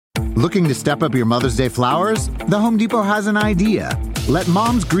Looking to step up your Mother's Day flowers? The Home Depot has an idea. Let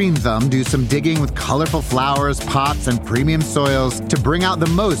Mom's Green Thumb do some digging with colorful flowers, pots, and premium soils to bring out the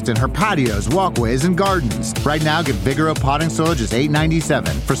most in her patios, walkways, and gardens. Right now, get Vigoro potting soil just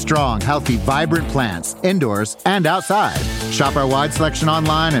 $8.97 for strong, healthy, vibrant plants, indoors and outside. Shop our wide selection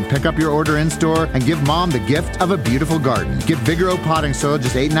online and pick up your order in-store and give Mom the gift of a beautiful garden. Get Vigoro potting soil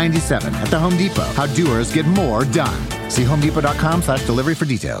just $8.97 at the Home Depot. How doers get more done. See homedepot.com/delivery for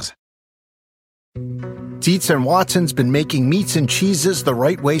details. Dietz & Watson's been making meats and cheeses the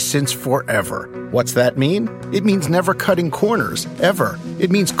right way since forever. What's that mean? It means never cutting corners, ever.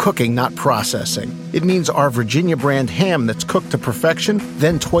 It means cooking, not processing. It means our Virginia brand ham that's cooked to perfection,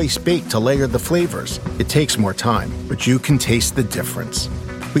 then twice baked to layer the flavors. It takes more time, but you can taste the difference.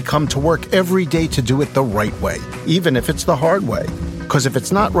 We come to work every day to do it the right way, even if it's the hard way. Because if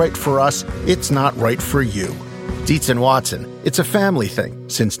it's not right for us, it's not right for you. Dietz & Watson, it's a family thing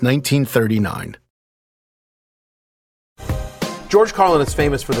since 1939. George Carlin is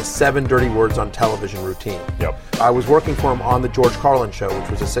famous for the 7 dirty words on television routine. Yep. I was working for him on the George Carlin Show, which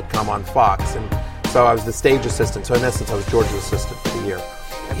was a sitcom on Fox, and so I was the stage assistant. So in essence, I was George's assistant for the year.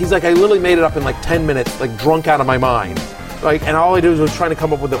 He's like, I literally made it up in like 10 minutes, like drunk out of my mind. Like, and all I did was trying to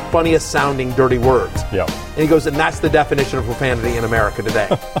come up with the funniest sounding dirty words. Yeah. And he goes, and that's the definition of profanity in America today.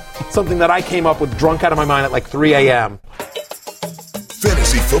 Something that I came up with drunk out of my mind at like 3 a.m.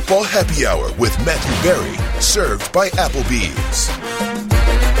 Fantasy Football Happy Hour with Matthew Berry, served by Applebee's.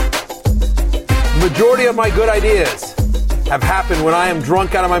 The majority of my good ideas have happened when I am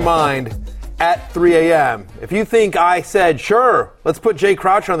drunk out of my mind at 3 a.m. If you think I said, sure, let's put Jay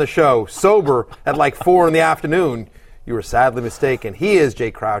Croucher on the show, sober at like 4 in the afternoon, you were sadly mistaken. He is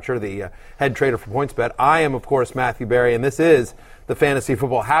Jay Croucher, the head trader for PointsBet. I am, of course, Matthew Berry, and this is the Fantasy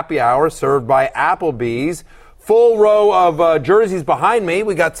Football Happy Hour served by Applebee's. Full row of jerseys behind me.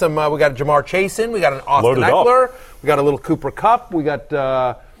 We got some. We got a Jamar Chase in. We got an Austin Eckler. We got a little Cooper Kupp. We got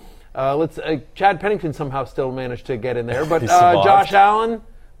Chad Pennington somehow still managed to get in there, but Josh Allen,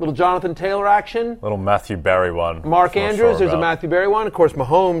 little Jonathan Taylor action. Little Matthew Berry one. Mark Andrews. There's a Matthew Berry one. Of course,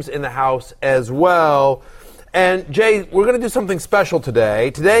 Mahomes in the house as well. And Jay, we're going to do something special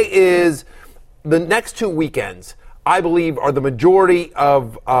today. Today is the next 2 weekends. I believe are the majority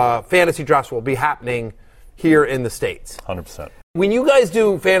of fantasy drafts will be happening here in the States. 100%. When you guys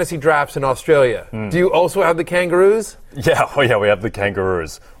do fantasy drafts in Australia, do you also have the kangaroos? Yeah, we have the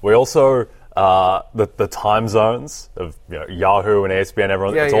kangaroos. We also, the time zones of Yahoo and ESPN,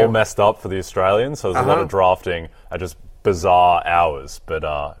 everyone, it's all messed up for the Australians, so there's a lot of drafting at just bizarre hours, but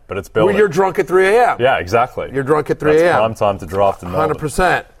it's building. When you're drunk at 3 a.m. Yeah, exactly. You're drunk at 3 a.m. That's prime time to draft in Melbourne.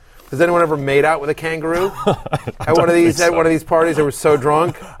 100%. Has anyone ever made out with a kangaroo at one of these parties? They were so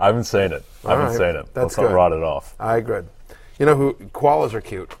drunk. I haven't seen it. Let's not write it off. I agree. You know who koalas are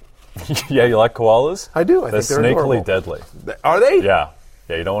cute. Yeah, you like koalas? I do. I they're think they're sneakily adorable. deadly. Are they? Yeah.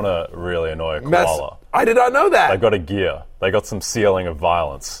 Yeah, you don't want to really annoy a koala. I did not know that. They got a gear. They got some ceiling of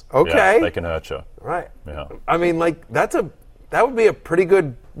violence. Okay. Yeah, they can hurt you. Right. Yeah. I mean, like that would be a pretty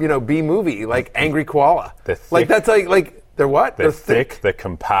good, B movie, like Angry Koala. They're thick. Like that's like they're what? They're thick. They're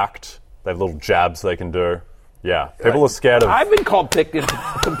compact. They have little jabs they can do. Yeah. People are scared of. I've been called thick and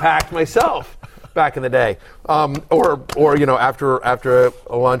compact myself back in the day, or after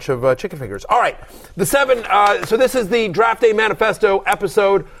a lunch of chicken fingers. All right, the 7. So this is the Draft Day Manifesto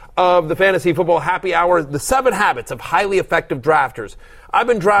episode of the Fantasy Football Happy Hour. The 7 habits of highly effective drafters. I've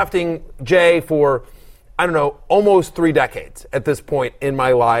been drafting, Jay, for almost 3 decades at this point in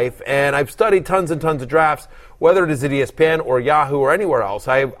my life, and I've studied tons and tons of drafts, whether it is at ESPN or Yahoo or anywhere else.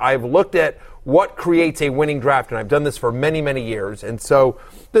 I've looked at what creates a winning draft, and I've done this for many, many years. And so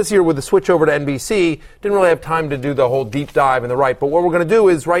this year with the switch over to NBC, didn't really have time to do the whole deep dive in the right. But what we're going to do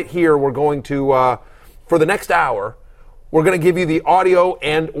is right here, we're going to, for the next hour, we're going to give you the audio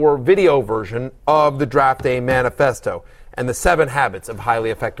and or video version of the Draft Day Manifesto and the 7 habits of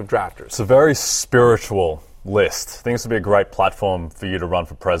highly effective drafters. It's a very spiritual list. I think this would be a great platform for you to run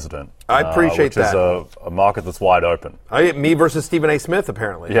for president. I appreciate that. Which is a market that's wide open. Me versus Stephen A. Smith,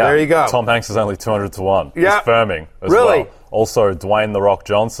 apparently. Yeah. There you go. Tom Hanks is only 200 to 1. Yeah. He's firming as really? well. Also, Dwayne "The Rock"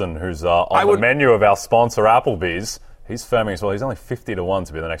 Johnson, who's on the menu of our sponsor, Applebee's, he's firming as well. He's only 50 to 1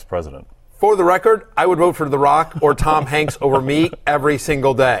 to be the next president. For the record, I would vote for The Rock or Tom Hanks over me every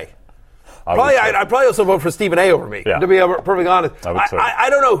single day. I'd probably also vote for Stephen A. over me, to be perfectly honest. I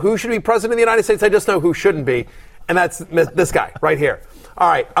don't know who should be president of the United States. I just know who shouldn't be, and that's this guy right here. All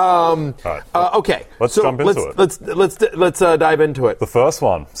right. Okay. Let's jump into it. Let's dive into it. The first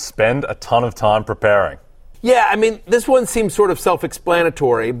one: spend a ton of time preparing. Yeah, I mean, this one seems sort of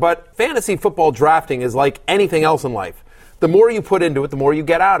self-explanatory, but fantasy football drafting is like anything else in life. the more you put into it, the more you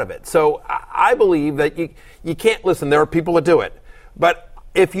get out of it. So I believe that you can't, listen, there are people that do it, but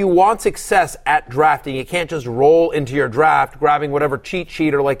if you want success at drafting, you can't just roll into your draft grabbing whatever cheat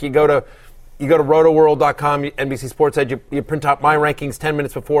sheet, or like you go to rotoworld.com, NBC Sports Edge, you print out my rankings 10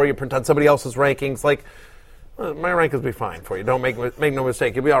 minutes before, you print out somebody else's rankings. Like, my rankings will be fine for you. Don't make no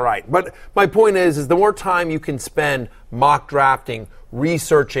mistake. You'll be all right. But my point is the more time you can spend mock drafting,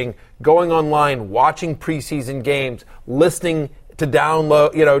 researching, going online, watching preseason games, listening to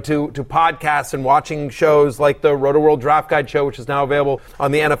download, to podcasts and watching shows like the RotoWorld Draft Guide show, which is now available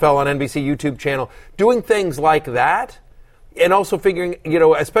on the NFL on NBC YouTube channel, doing things like that, and also figuring,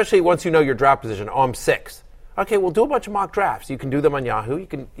 especially once you know your draft position, I'm 6th. Okay, well, do a bunch of mock drafts. You can do them on Yahoo. You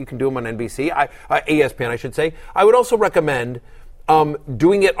can do them on NBC, ESPN, I should say. I would also recommend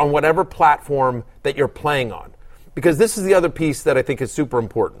doing it on whatever platform that you're playing on, because this is the other piece that I think is super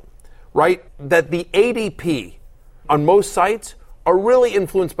important, right? That the ADP on most sites are really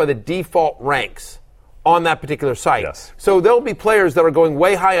influenced by the default ranks on that particular site. Yes. So there'll be players that are going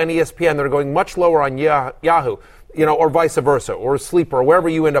way high on ESPN that are going much lower on Yahoo, or vice versa, or Sleeper, or wherever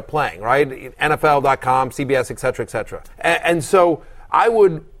you end up playing, right? NFL.com, CBS, et cetera, et cetera. And so I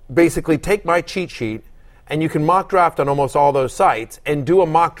would basically take my cheat sheet, and you can mock draft on almost all those sites, and do a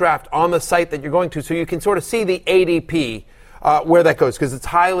mock draft on the site that you're going to, so you can sort of see the ADP where that goes, because it's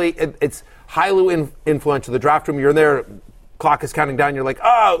highly influential. The draft room, you're in there, clock is counting down, you're like,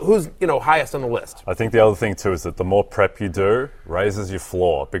 who's highest on the list? I think the other thing too is that the more prep you do raises your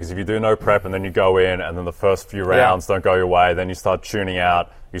floor, because if you do no prep and then you go in and then the first few rounds don't go your way, then you start tuning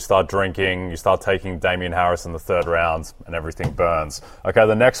out, you start drinking, you start taking Damian Harris in the 3rd round, and everything burns. Okay,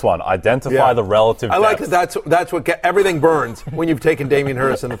 the next one, identify the relative depth. I like it. That's what everything burns when you've taken Damian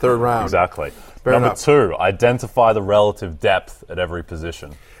Harris in the 3rd round. Exactly. Fair Number enough. 2, identify the relative depth at every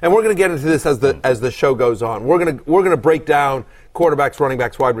position. And we're going to get into this as the show goes on. We're going to break down quarterbacks, running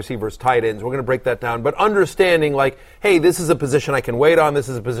backs, wide receivers, tight ends. We're going to break that down. But understanding, like, hey, this is a position I can wait on. This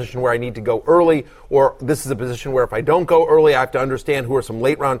is a position where I need to go early. Or this is a position where if I don't go early, I have to understand who are some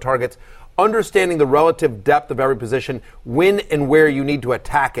late-round targets. Understanding the relative depth of every position, when and where you need to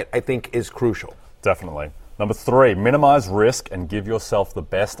attack it, I think is crucial. Definitely. Number 3, minimize risk and give yourself the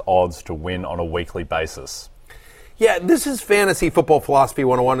best odds to win on a weekly basis. Yeah, this is Fantasy Football Philosophy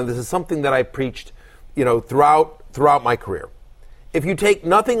 101, and this is something that I preached, throughout my career. If you take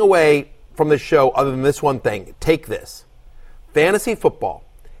nothing away from this show other than this one thing, take this. Fantasy football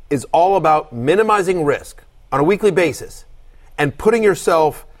is all about minimizing risk on a weekly basis and putting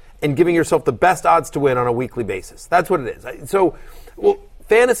yourself and giving yourself the best odds to win on a weekly basis. That's what it is. So,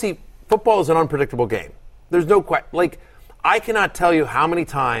 fantasy football is an unpredictable game. There's no question. Like, I cannot tell you how many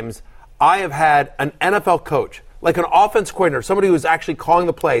times I have had an NFL coach, like an offense coordinator, somebody who's actually calling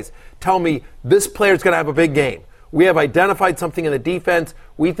the plays, tell me this player's going to have a big game. We have identified something in the defense.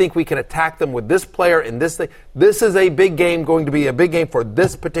 We think we can attack them with this player and this thing. This is a big game, going to be a big game for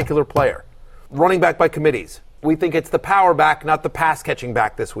this particular player. Running back by committees. We think it's the power back, not the pass catching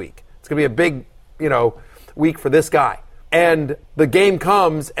back this week. It's going to be a big, week for this guy. And the game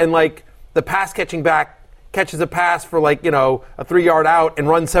comes and the pass catching back catches a pass for a 3-yard out and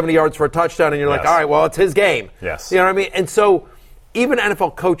runs 70 yards for a touchdown, and you're like, all right, well, it's his game. Yes. You know what I mean? And so even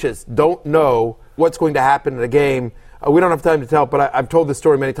NFL coaches don't know what's going to happen in a game. We don't have time to tell, but I've told this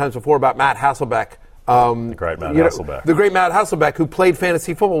story many times before about Matt Hasselbeck. The great Matt Hasselbeck. The great Matt Hasselbeck, who played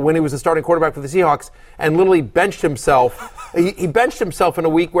fantasy football when he was the starting quarterback for the Seahawks and literally benched himself. He benched himself in a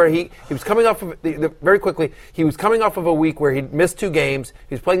week where he was coming off of, very quickly, he was coming off of a week where he'd missed 2 games.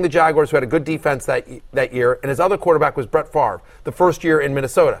 He was playing the Jaguars, who had a good defense that year, and his other quarterback was Brett Favre, the first year in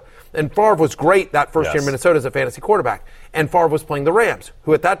Minnesota. And Favre was great that first year in Minnesota as a fantasy quarterback. And Favre was playing the Rams,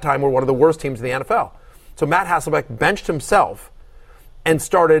 who at that time were one of the worst teams in the NFL. So Matt Hasselbeck benched himself and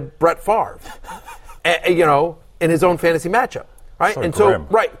started Brett Favre. In his own fantasy matchup, right?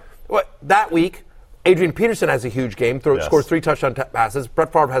 That week, Adrian Peterson has a huge game, scores 3 touchdown passes.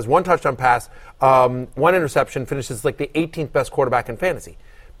 Brett Favre has 1 touchdown pass, 1 interception, finishes like the 18th best quarterback in fantasy.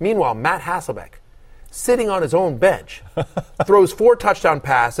 Meanwhile, Matt Hasselbeck, sitting on his own bench, throws 4 touchdown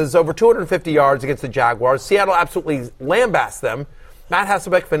passes, over 250 yards against the Jaguars. Seattle absolutely lambasts them. Matt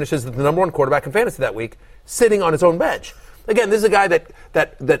Hasselbeck finishes the number 1 quarterback in fantasy that week, sitting on his own bench. Again, this is a guy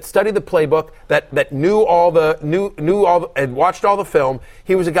that studied the playbook, that knew and watched all the film.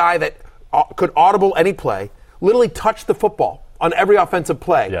 He was a guy that could audible any play, literally touched the football on every offensive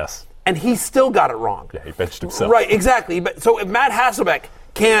play. Yes. And he still got it wrong. Yeah, he benched himself. Right, exactly. So if Matt Hasselbeck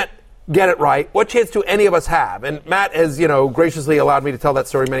can't get it right, what chance do any of us have? And Matt has, graciously allowed me to tell that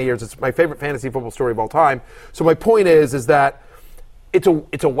story many years. It's my favorite fantasy football story of all time. So my point is that It's a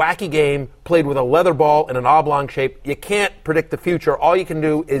wacky game played with a leather ball in an oblong shape. You can't predict the future. All you can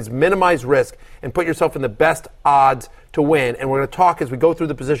do is minimize risk and put yourself in the best odds to win. And we're going to talk as we go through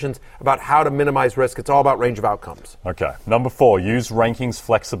the positions about how to minimize risk. It's all about range of outcomes. Okay. Number 4, use rankings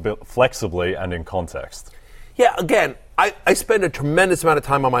flexibly and in context. Yeah, again, I spend a tremendous amount of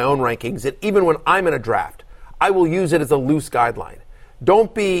time on my own rankings, and even when I'm in a draft, I will use it as a loose guideline.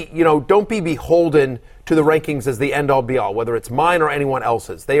 Don't be beholden to the rankings as the end-all be-all, whether it's mine or anyone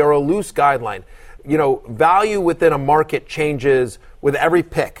else's. They are a loose guideline. Value within a market changes with every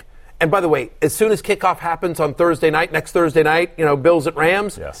pick. And by the way, as soon as kickoff happens on next Thursday night, Bills at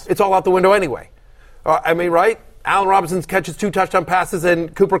Rams, yes, it's all out the window anyway. Right? Allen Robinson catches 2 touchdown passes,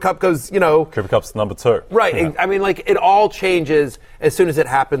 and Cooper Kupp goes, Cooper Kupp's number 2. Right. Yeah. It all changes as soon as it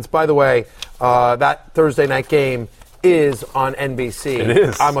happens. By the way, that Thursday night game is on NBC. It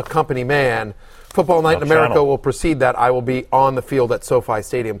is. I'm a company man. Football Night in America will precede that. I will be on the field at SoFi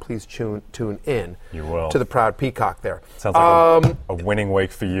Stadium. Please tune in. You will. To the proud peacock there. Sounds like a winning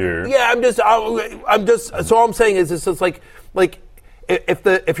week for you. Yeah, I'm just. So all I'm saying is, it's like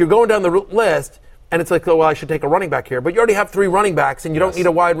if you're going down the list and it's like, oh, well, I should take a running back here, but you already have 3 running backs and you don't need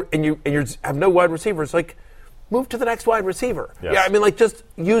a wide, and you have no wide receivers. Like, move to the next wide receiver. Yes. Yeah, just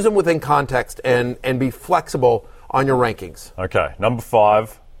use them within context and be flexible on your rankings. Okay, number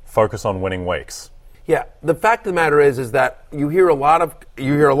 5. Focus on winning weeks. Yeah, the fact of the matter is that you hear a lot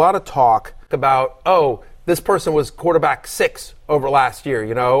of talk about, oh, this person was quarterback 6 over last year,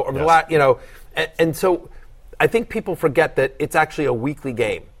 and so I think people forget that it's actually a weekly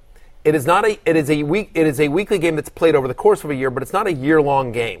game. It is a weekly game that's played over the course of a year, but it's not a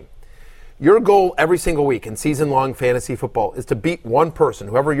year-long game. Your goal every single week in season-long fantasy football is to beat one person,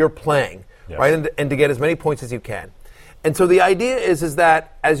 whoever you're playing, yes, right, and to get as many points as you can. And so the idea is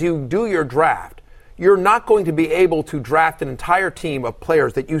that as you do your draft, you're not going to be able to draft an entire team of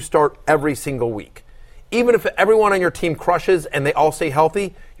players that you start every single week. Even if everyone on your team crushes and they all stay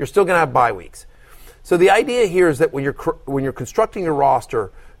healthy, you're still going to have bye weeks. So the idea here is that when you're constructing your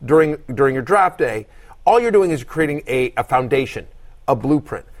roster during your draft day, all you're doing is you're creating a foundation, a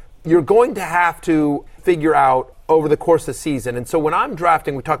blueprint. You're going to have to figure out over the course of the season. And so when I'm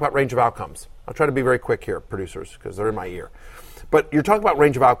drafting, we talk about range of outcomes. I'll try to be very quick here, producers, because they're in my ear. But you're talking about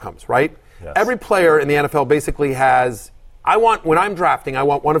range of outcomes, right? Yes. Every player in the NFL basically when I'm drafting, I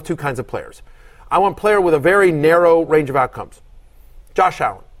want one of 2 kinds of players. I want a player with a very narrow range of outcomes. Josh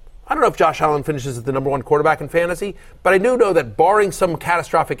Allen. I don't know if Josh Allen finishes as the number 1 quarterback in fantasy, but I do know that barring some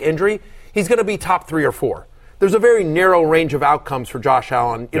catastrophic injury, he's going to be top 3 or 4. There's a very narrow range of outcomes for Josh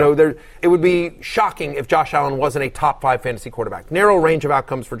Allen. It would be shocking if Josh Allen wasn't a top 5 fantasy quarterback. Narrow range of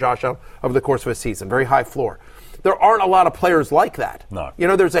outcomes for Josh Allen over the course of a season. Very high floor. There aren't a lot of players like that. No.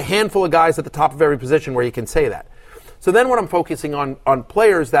 There's a handful of guys at the top of every position where you can say that. So then what I'm focusing on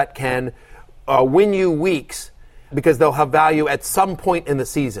players that can win you weeks because they'll have value at some point in the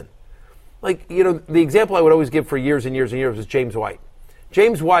season. The example I would always give for years and years and years is James White.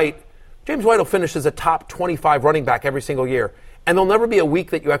 James White will finish as a top 25 running back every single year, and there'll never be a week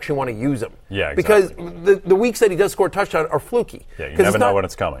that you actually want to use him. Yeah, exactly. Because the weeks that he does score a touchdown are fluky. Yeah, you never know when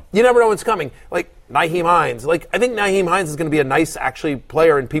it's coming. You never know when it's coming. Like Nyheim Hines. I think Nyheim Hines is going to be a nice, actually,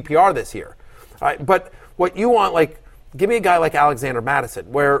 player in PPR this year. But what you want, give me a guy like Alexander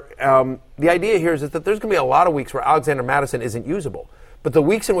Mattison, where the idea here is that there's going to be a lot of weeks where Alexander Mattison isn't usable. But the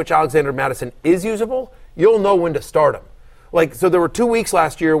weeks in which Alexander Mattison is usable, you'll know when to start him. So there were 2 weeks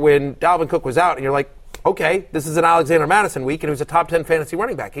last year when Dalvin Cook was out, and you're like, okay, this is an Alexander Mattison week, and he was a top 10 fantasy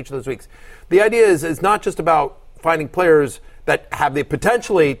running back each of those weeks. The idea is not just about finding players that have the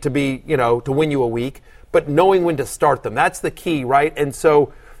potentially to be, to win you a week, but knowing when to start them. That's the key, right? And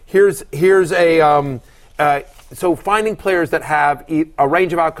so here's so finding players that have a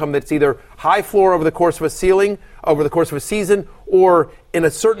range of outcome that's either high floor over the course of a season, or in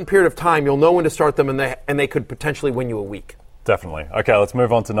a certain period of time, you'll know when to start them, and they could potentially win you a week. Definitely. Okay, let's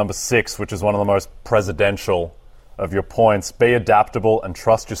move on to number 6, which is one of the most presidential of your points. Be adaptable and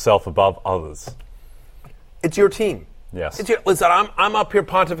trust yourself above others. It's your team. Yes. Listen, I'm up here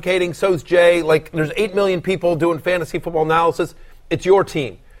pontificating, so's Jay. There's 8 million people doing fantasy football analysis. It's your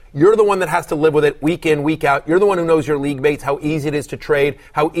team. You're the one that has to live with it week in, week out. You're the one who knows your league mates, how easy it is to trade,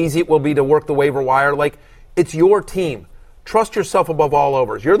 how easy it will be to work the waiver wire. It's your team. Trust yourself above all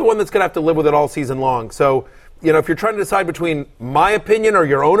overs. You're the one that's going to have to live with it all season long. So, if you're trying to decide between my opinion or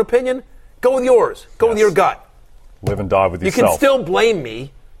your own opinion, go with yours. Go with your gut. Live and die with yourself. You can still blame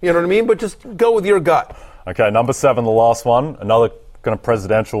me, you know what I mean? But just go with your gut. Okay, number 7, the last one, another kind of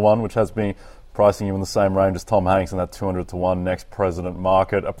presidential one, which has been pricing you in the same range as Tom Hanks in that 200-1 next president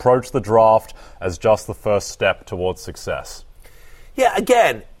market. Approach the draft as just the first step towards success. Yeah,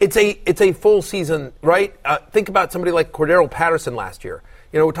 again, it's a full season, right? Think about somebody like Cordero Patterson last year.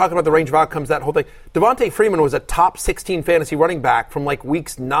 We're talking about the range of outcomes, that whole thing. Devontae Freeman was a top 16 fantasy running back from like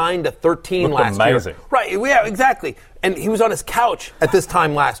weeks 9 to 13 last amazing. year. Right, yeah, exactly. And he was on his couch at this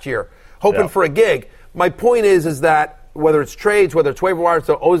time last year, hoping for a gig. My point is that whether it's trades, whether it's waiver wires,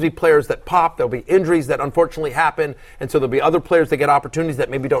 there'll always be players that pop. There'll be injuries that unfortunately happen. And so there'll be other players that get opportunities that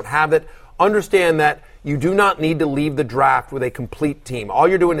maybe don't have it. Understand that you do not need to leave the draft with a complete team. All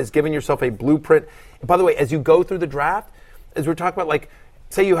you're doing is giving yourself a blueprint. And by the way, as you go through the draft, as we're talking about, like,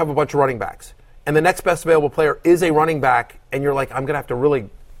 say you have a bunch of running backs, and the next best available player is a running back, and you're like, I'm going to have to really,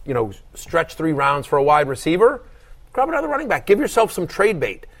 stretch 3 rounds for a wide receiver. Grab another running back. Give yourself some trade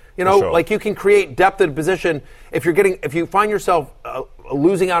bait. Sure. Like you can create depth at a position. If you find yourself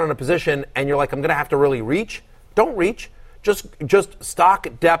losing out on a position, and you're like, I'm going to have to really reach. Don't reach. Just stock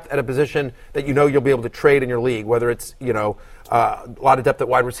depth at a position that you'll be able to trade in your league. Whether it's a lot of depth at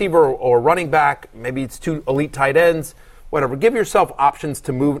wide receiver or running back. Maybe it's 2 elite tight ends. Whatever. Give yourself options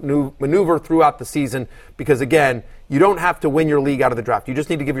to maneuver throughout the season because, again, you don't have to win your league out of the draft. You just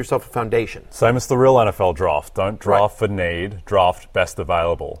need to give yourself a foundation. Same as the real NFL draft. Don't draft for need. Draft best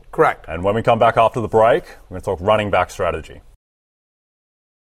available. Correct. And when we come back after the break, we're going to talk running back strategy.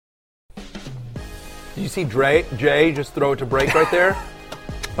 Did you see Jay just throw it to break right there?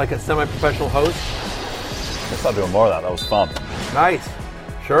 Like a semi-professional host? Let's start doing more of that. That was fun. Nice.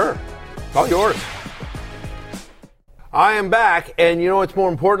 Sure. It's all yours. I am back, and you know what's more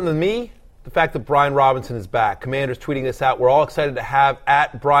important than me? The fact that Brian Robinson is back. Commander's tweeting this out. We're all excited to have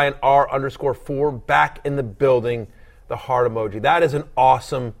at @BrianR_4 back in the building, the heart emoji. That is an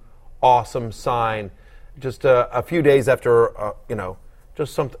awesome, awesome sign. Just a few days after, a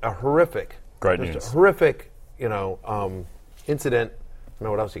horrific. Great news. A horrific, incident. I don't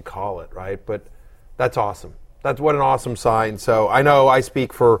know what else you call it, right? But that's awesome. That's what an awesome sign. So I know I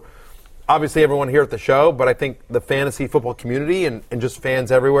speak for obviously everyone here at the show, but I think the fantasy football community and just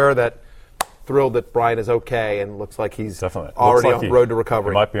fans everywhere that thrilled that Brian is okay and looks like he's definitely already on the road to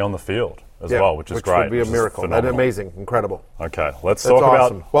recovery. He might be on the field as well, which is great. Which would be a miracle. That's amazing. Incredible. Okay, let's That's talk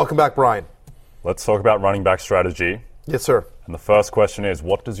awesome. about... Welcome back, Brian. Let's talk about running back strategy. Yes, sir. And the first question is,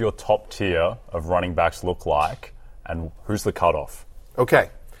 what does your top tier of running backs look like, and who's the cutoff? Okay.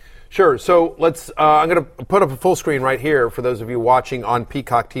 Sure. So I'm going to put up a full screen right here for those of you watching on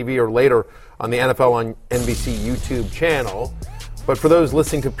Peacock TV or later on the NFL on NBC YouTube channel. But for those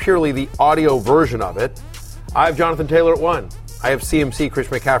listening to purely the audio version of it, I have Jonathan Taylor at 1. I have CMC,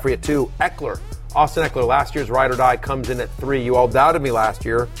 Christian McCaffrey at 2. Austin Eckler, last year's ride or die, comes in at 3. You all doubted me last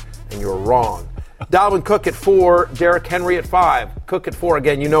year, and you were wrong. Dalvin Cook at 4, Derrick Henry at 5. Cook at 4.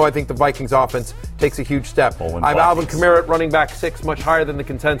 Again, I think the Vikings offense takes a huge step. I have Alvin Kamara at running back 6, much higher than the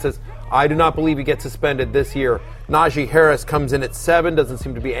consensus. I do not believe he gets suspended this year. Najee Harris comes in at 7. Doesn't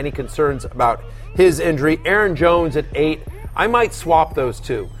seem to be any concerns about his injury. Aaron Jones at 8. I might swap those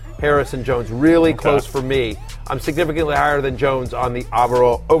two. Harris and Jones, really close for me. I'm significantly higher than Jones on the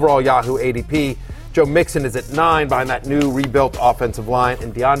overall Yahoo ADP. Joe Mixon is at 9 behind that new rebuilt offensive line.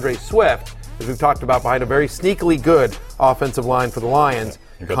 And DeAndre Swift, as we've talked about, behind a very sneakily good offensive line for the Lions,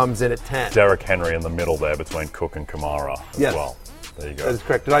 comes in at 10. Derrick Henry in the middle there between Cook and Kamara as well. There you go. That is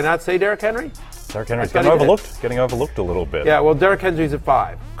correct. Did I not say Derrick Henry? Derrick Henry's getting overlooked a little bit. Yeah, well, Derrick Henry's at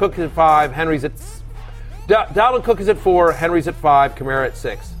 5. Cook is at 5. Henry's at... Dalvin Cook is at 4. Henry's at 5. Kamara at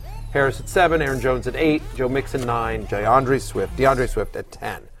 6. Harris at 7. Aaron Jones at 8. Joe Mixon 9. DeAndre Swift at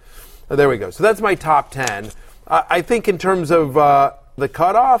 10. There we go. So that's my top 10. I think in terms of the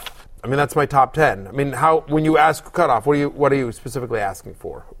cutoff, that's my top 10. When you ask cutoff, what are you specifically asking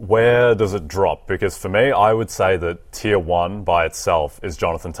for? Where does it drop? Because for me, I would say that tier 1 by itself is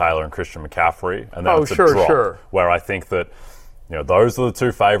Jonathan Taylor and Christian McCaffrey, and then it's a drop where I think that those are the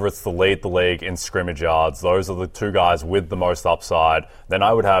two favorites to lead the league in scrimmage yards. Those are the two guys with the most upside. Then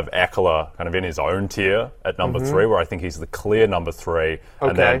I would have Eckler kind of in his own tier at number 3, where I think he's the clear number 3. Okay.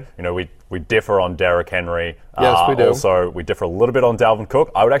 And then, we differ on Derrick Henry. Yes, we do. Also, we differ a little bit on Dalvin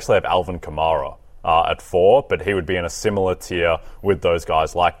Cook. I would actually have Alvin Kamara at 4, but he would be in a similar tier with those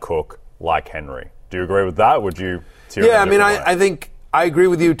guys like Cook, like Henry. Do you agree with that? Would you tier? Yeah, I think I agree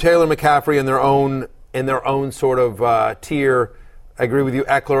with you. Taylor, McCaffrey in their own sort of tier. I agree with you.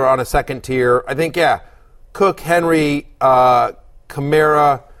 Eckler on a second tier. I think, Cook, Henry,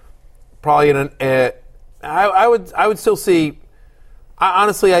 Kamara, probably in an. I would still see.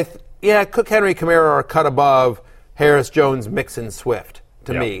 Cook, Henry, Kamara are a cut above Harris, Jones, Mixon, Swift.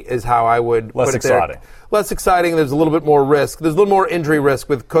 To me, is how I would put it there. Less exciting. There's a little bit more risk. There's a little more injury risk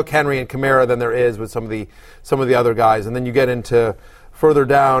with Cook, Henry, and Kamara than there is with some of the other guys. And then you get into further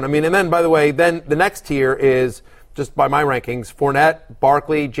down. And then by the way, then the next tier is just by my rankings, Fournette,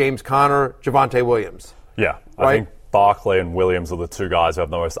 Barkley, James Conner, Javonte Williams. Yeah, right? I think Barkley and Williams are the two guys who have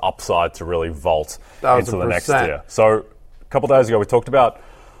the most upside to really vault into the next tier. So a couple days ago we talked about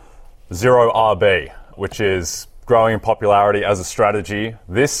zero RB, which is growing in popularity as a strategy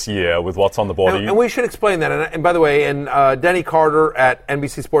this year with what's on the board. And we should explain that. And by the way, Denny Carter at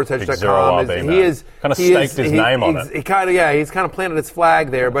NBCSportsEdge.com, kind of staked his name on it. He's kind of planted his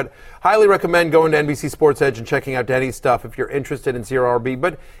flag there. But highly recommend going to NBC Sports Edge and checking out Denny's stuff if you're interested in zero RB.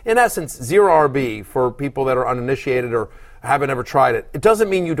 But in essence, zero RB for people that are uninitiated or haven't ever tried it. It doesn't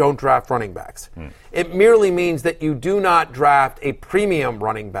mean you don't draft running backs. It merely means that you do not draft a premium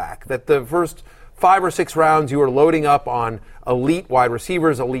running back. That the first 5 or 6 rounds, you are loading up on elite wide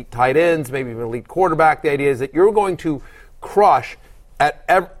receivers, elite tight ends, maybe even elite quarterback. The idea is that you're going to crush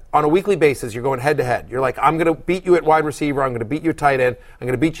on a weekly basis. You're going head to head. You're like, I'm going to beat you at wide receiver. I'm going to beat you at tight end. I'm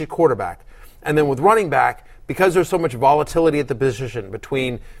going to beat you at quarterback. And then with running back, because there's so much volatility at the position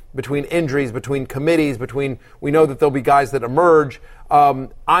between injuries, between committees, we know that there'll be guys that emerge. I'm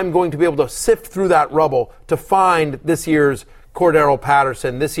going to be able to sift through that rubble to find this year's Cordero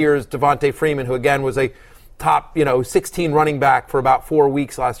Patterson, this year's Devontae Freeman, who again was a top 16 running back for about 4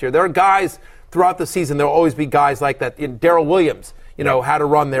 weeks last year. There are guys throughout the season. There'll always be guys like that. Darrell Williams, had a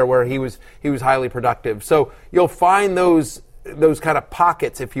run there where he was highly productive. So you'll find those kind of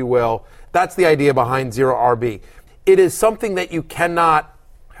pockets, if you will. That's the idea behind zero RB. It is something that you cannot.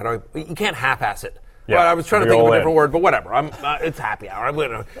 You can't half-ass it. Yeah, well, I was trying to think of a different word, but whatever. It's happy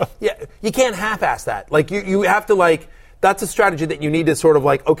hour. You can't half-ass that. Like you have to That's a strategy that you need to sort of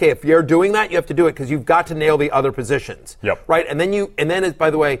okay, if you're doing that, you have to do it because you've got to nail the other positions. Yep. Right? And then by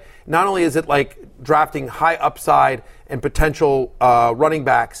the way, not only is it like drafting high upside and potential running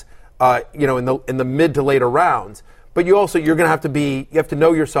backs, in the mid to later rounds, but you're going to have to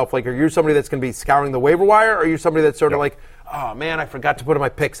know yourself. Like, are you somebody that's going to be scouring the waiver wire, or are you somebody that's sort of like, oh man, I forgot to put in my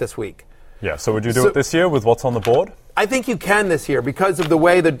picks this week? Yeah. So would you do it this year with what's on the board? I think you can this year because of the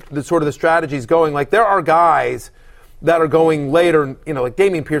way the sort of the strategy is going. Like, there are guys that are going later, like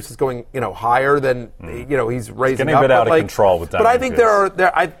Dameon Pierce is going, higher than, he's raising getting up. a bit out of control with Dameon But I think Pierce.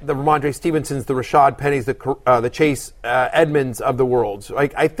 the Ramondre Stevensons, the Rashad Pennys, the Chase Edmonds of the world. So,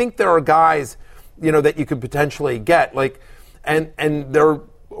 I think there are guys, that you could potentially get. And there are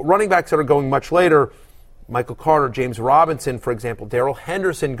running backs that are going much later. Michael Carter, James Robinson, for example, Darrell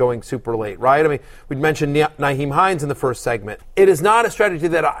Henderson going super late, right? I mean, we'd mentioned Nyheim Hines in the first segment. It is not a strategy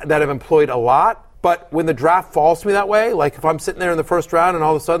that I've employed a lot. But when the draft falls to me that way, like if I'm sitting there in the first round and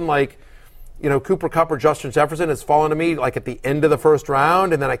all of a sudden, Cooper Kupp or Justin Jefferson has fallen to me at the end of the first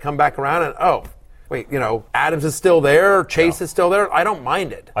round, and then I come back around and, wait, Adams is still there, Chase is still there, I don't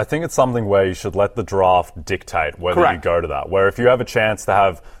mind it. I think it's something where you should let the draft dictate whether you go to that. Where if you have a chance to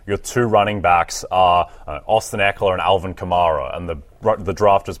have your 2 running backs are Austin Eckler and Alvin Kamara, and the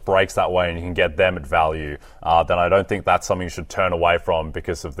draft just breaks that way and you can get them at value, then I don't think that's something you should turn away from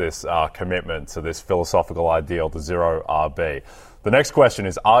because of this commitment to this philosophical ideal, the zero RB. The next question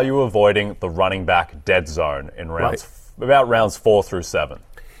is, are you avoiding the running back dead zone in about rounds 4 through 7?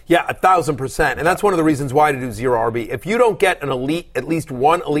 Yeah, 1,000%. And that's one of the reasons why to do zero RB. If you don't get at least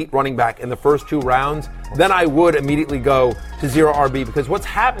one elite running back in the first 2 rounds, then I would immediately go to zero RB, because what's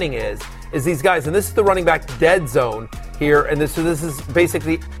happening is these guys, and this is the running back dead zone here, and this is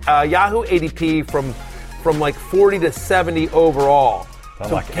basically Yahoo ADP from 40 to 70 overall.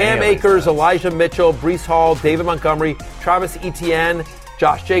 So Cam Akers, Elijah Mitchell, Breece Hall, David Montgomery, Travis Etienne,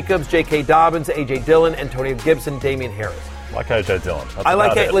 Josh Jacobs, J.K. Dobbins, A.J. Dillon, Antonio Gibson, Damian Harris. I like A.J. Dillon. I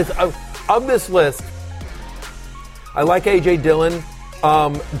like it. Of this list, I like A.J. Dillon.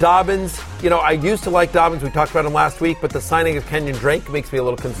 Dobbins, I used to like Dobbins. We talked about him last week, but the signing of Kenyon Drake makes me a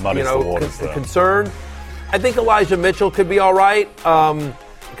little concerned. I think Elijah Mitchell could be all right,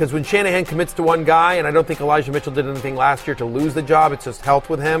 because when Shanahan commits to one guy, and I don't think Elijah Mitchell did anything last year to lose the job, it's just health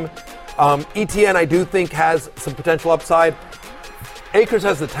with him. Etienne, I do think, has some potential upside. Akers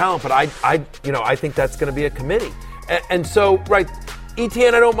has the talent, but I think that's going to be a committee. And so,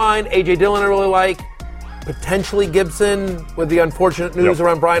 Etienne I don't mind. A.J. Dillon I really like. Potentially Gibson, with the unfortunate news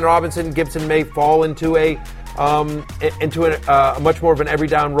around Brian Robinson. Gibson may fall into a much more of an every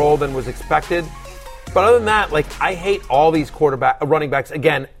down role than was expected. But other than that, I hate all these running backs,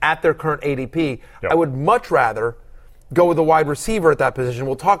 again, at their current ADP. Yep. I would much rather go with a wide receiver at that position.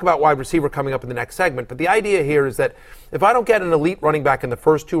 We'll talk about wide receiver coming up in the next segment. But the idea here is that if I don't get an elite running back in the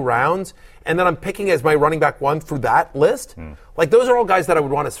first 2 rounds, and then I'm picking as my running back 1 through that list, those are all guys that I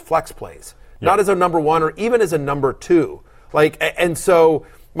would want as flex plays, not as a number 1 or even as a number 2. And so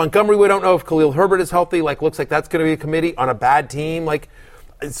Montgomery, we don't know if Khalil Herbert is healthy. Looks like that's going to be a committee on a bad team.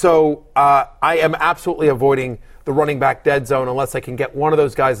 So I am absolutely avoiding the running back dead zone unless I can get one of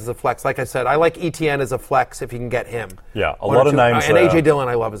those guys as a flex. Like I said, I like ETN as a flex if you can get him. Yeah, a lot of names and there. A.J. Dillon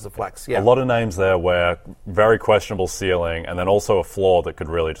I love as a flex. Yeah. A lot of names there where very questionable ceiling and then also a floor that could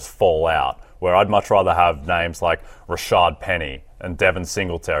really just fall out, where I'd much rather have names like Rashad Penny and Devin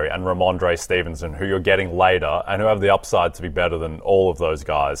Singletary and Ramondre Stevenson, who you're getting later and who have the upside to be better than all of those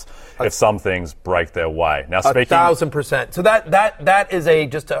guys if some things break their way. Now, speaking 1,000%. So that is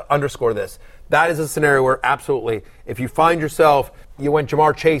just to underscore this, that is a scenario where absolutely, if you find yourself, you went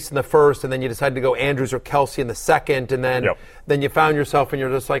Jamar Chase in the first, and then you decided to go Andrews or Kelsey in the second, and then you found yourself and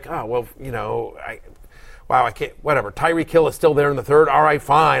you're just like, oh, well, I can't, whatever. Tyreek Hill is still there in the third. All right,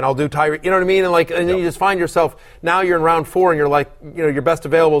 fine. I'll do Tyreek. You know what I mean? And then you just find yourself, now you're in round 4 and you're like, your best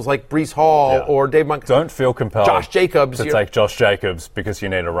available is like Breece Hall or Dave Montgomery. Don't feel compelled Josh Jacobs, to take Josh Jacobs because you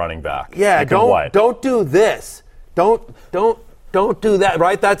need a running back. Yeah, don't do this. Don't do that,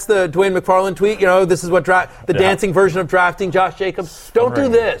 right? That's the Dwayne McFarland tweet. This is what dancing version of drafting Josh Jacobs. Don't do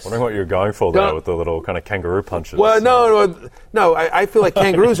this. Wondering what you're going for there with the little kind of kangaroo punches. Well, no. I feel like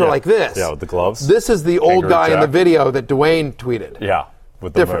kangaroos are like this. Yeah, with the gloves. This is the old guy in the video that Dwayne tweeted. Yeah,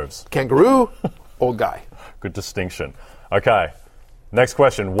 with the moves. Kangaroo, old guy. Good distinction. Okay. Next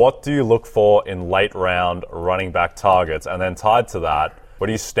question. What do you look for in late round running back targets? And then tied to that, where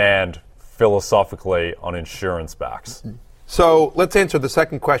do you stand philosophically on insurance backs? So let's answer the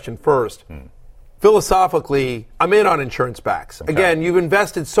second question first. Philosophically, I'm in on insurance backs. Okay. Again, you've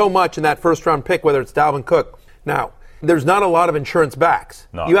invested so much in that first round pick, whether it's Dalvin Cook. Now, there's not a lot of insurance backs.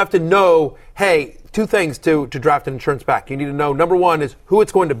 No. You have to know, hey, two things to draft an insurance back. You need to know, number one, is who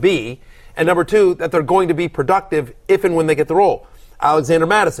it's going to be, and number two, that they're going to be productive if and when they get the role. Alexander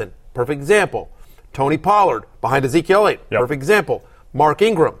Madison, perfect example. Tony Pollard, behind Ezekiel Elliott, perfect example. Mark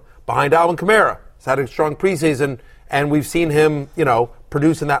Ingram, behind Alvin Kamara. He's had a strong preseason, and we've seen him,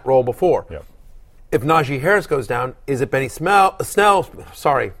 produce in that role before. Yep. If Najee Harris goes down, is it Benny Snell?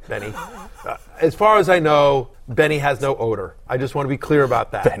 Sorry, Benny. As far as I know, Benny has no odor. I just want to be clear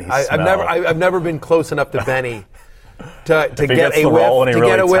about that. I've never been close enough to Benny to get a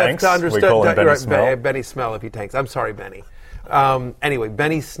whiff to understand. Benny Smell if he tanks. I'm sorry, Benny. Anyway,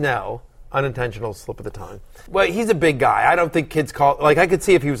 Benny Snell. Unintentional slip of the tongue. Well, he's a big guy. I don't think kids call. Like, I could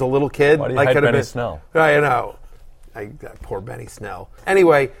see if he was a little kid. Why do you hate Benny Snell? I know. Poor Benny Snell.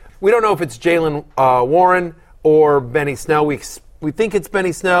 Anyway, we don't know if it's Jaylen Warren or Benny Snell. We think it's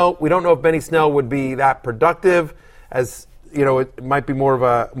Benny Snell. We don't know if Benny Snell would be that productive. As it might be more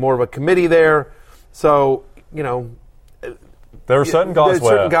of a committee there. So there are certain guys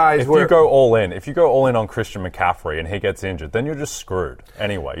where if you go all in on Christian McCaffrey and he gets injured, then you're just screwed.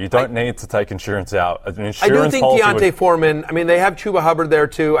 Anyway, you don't need to take insurance out. I do think Deontay Foreman. I mean, they have Chuba Hubbard there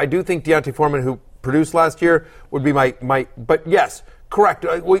too. I do think Deontay Foreman, who produced last year, would be my. But yes, correct.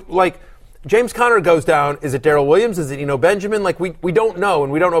 James Conner goes down. Is it Darrell Williams? Is it Benjamin? We don't know,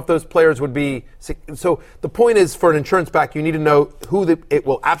 and we don't know if those players would be. So the point is, for an insurance back, you need to know it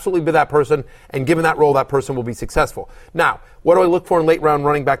will absolutely be that person, and given that role, that person will be successful. Now, what do I look for in late round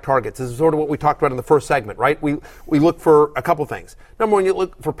running back targets? This is sort of what we talked about in the first segment, right? We look for a couple things. Number one, you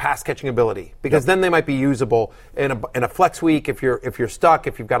look for pass catching ability, because then they might be usable in a flex week if you're stuck,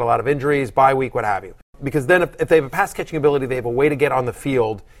 if you've got a lot of injuries, bye week, what have you. Because then if they have a pass catching ability, they have a way to get on the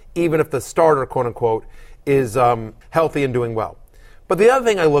field, even if the starter, quote unquote, is healthy and doing well. But the other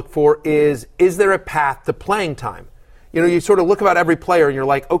thing I look for is there a path to playing time? You sort of look about every player and you're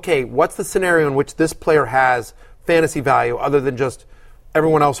like, okay, what's the scenario in which this player has fantasy value other than just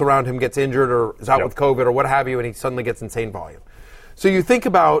everyone else around him gets injured or is out with COVID or what have you, and he suddenly gets insane volume. So you think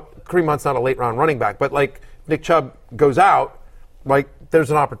about, Kareem Hunt's not a late round running back, but Nick Chubb goes out,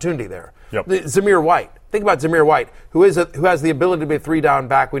 there's an opportunity there. Yep. Zamir White. Think about Zamir White, who has the ability to be a 3-down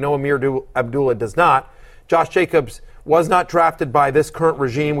back. We know Amir Abdullah does not. Josh Jacobs was not drafted by this current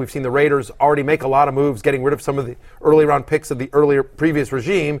regime. We've seen the Raiders already make a lot of moves, getting rid of some of the early round picks of the previous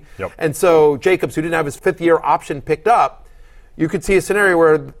regime. Yep. And so Jacobs, who didn't have his 5th-year option picked up, you could see a scenario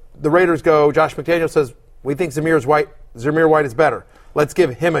where the Raiders go, Josh McDaniels says, we think Zamir White is better. Let's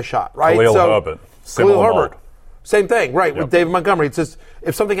give him a shot, right? Khalil Herbert. Khalil Herbert. Same thing, right, with David Montgomery. It's just,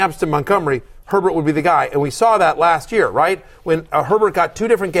 if something happens to Montgomery, Herbert would be the guy. And we saw that last year, right? When Herbert got 2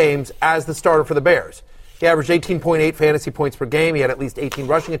 different games as the starter for the Bears. He averaged 18.8 fantasy points per game. He had at least 18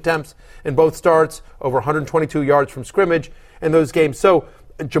 rushing attempts in both starts, over 122 yards from scrimmage in those games. So,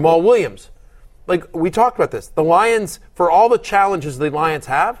 Jamal Williams. We talked about this. The Lions, for all the challenges the Lions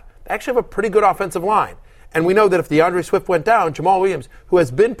have, they actually have a pretty good offensive line. And we know that if DeAndre Swift went down, Jamal Williams, who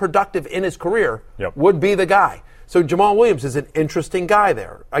has been productive in his career, would be the guy. So Jamal Williams is an interesting guy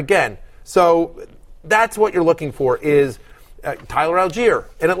there. Again, so that's what you're looking for is Tyler Algier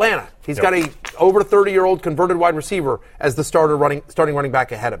in Atlanta. He's got a over 30-year-old converted wide receiver as the starting running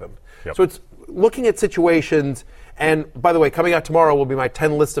back ahead of him. Yep. So it's looking at situations. And by the way, coming out tomorrow will be my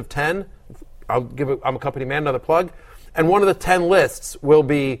 10 list of 10. I'm a company man, another plug. And one of the 10 lists will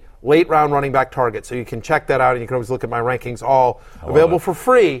be late round running back targets. So you can check that out, and you can always look at my rankings, all available for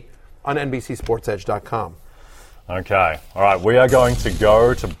free on NBCSportsEdge.com. Okay. All right. We are going to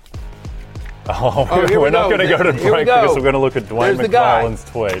go to... we're not going to go to break because we're going to look at Dwayne McClellan's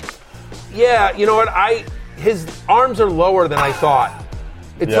tweet. Yeah, you know what? His arms are lower than I thought.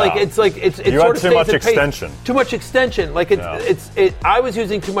 It's like you sort had of too much extension. Too much extension. Like I was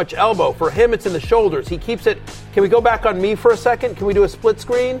using too much elbow. For him, it's in the shoulders. He keeps it. Can we go back on me for a second? Can we do a split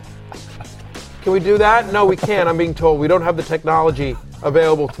screen? Can we do that? No, we can't. I'm being told we don't have the technology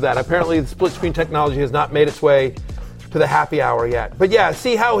available to that. Apparently, the split screen technology has not made its way to the happy hour yet. But yeah,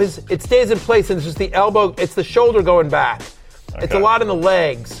 see how it stays in place, and it's just the elbow. It's the shoulder going back. Okay. It's a lot in the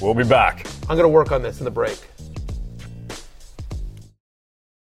legs. We'll be back. I'm going to work on this in the break.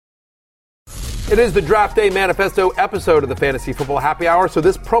 It is the Draft Day Manifesto episode of the Fantasy Football Happy Hour, so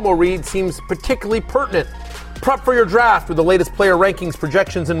this promo read seems particularly pertinent. Prep for your draft with the latest player rankings,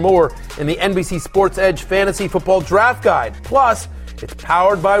 projections, and more in the NBC Sports Edge Fantasy Football Draft Guide. Plus, it's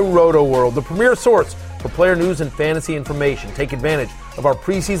powered by RotoWorld, the premier source for player news and fantasy information. Take advantage of our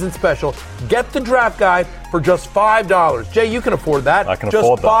preseason special. Get the Draft Guide for just $5. Jay, you can afford that. I can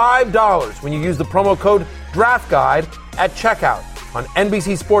afford that. Just $5 when you use the promo code Draft Guide at checkout on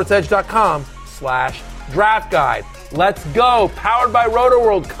NBCSportsEdge.com/draft guide. Let's go. Powered by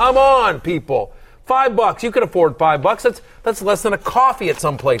RotoWorld. Come on, people. $5. You can afford $5. That's less than a coffee at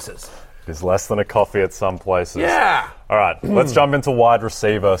some places. It is less than a coffee at some places. Yeah. All right. Let's jump into wide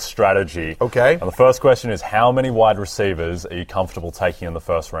receiver strategy. Okay. And the first question is, how many wide receivers are you comfortable taking in the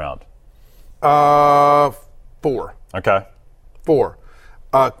first round? 4. Okay. 4.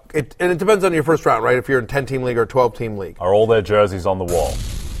 It depends on your first round, right? If you're in a 10-team league or a 12-team league. Are all their jerseys on the wall?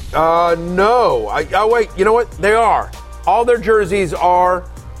 No. Wait. You know what? They are. All their jerseys are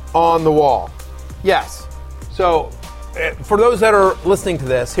on the wall. Yes. So, for those that are listening to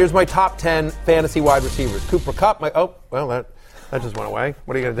this, here's my top 10 fantasy wide receivers. Cooper Kupp. That just went away.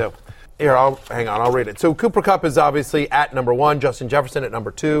 What are you going to do? Here, hang on. I'll read it. So, Cooper Kupp is obviously at number 1. Justin Jefferson at number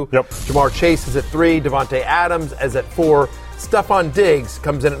 2. Yep. Jamar Chase is at 3. Devontae Adams is at 4. Stephon Diggs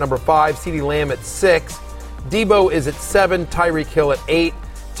comes in at number 5. CeeDee Lamb at 6. Debo is at 7. Tyreek Hill at 8.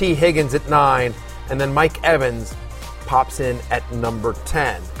 T. Higgins at 9. And then Mike Evans pops in at number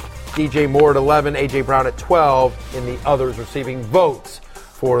 10. DJ Moore at 11, A.J. Brown at 12 in the others receiving votes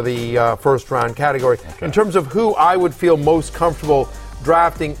for the first round category. Okay. In terms of who I would feel most comfortable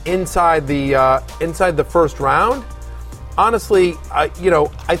drafting inside the first round, honestly, I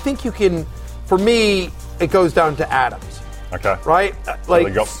think you can. For me, it goes down to Adams. Okay. Right? So they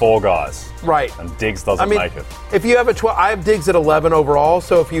got 4 guys. Right. And Diggs doesn't make it. If you have a 12, I have Diggs at 11 overall.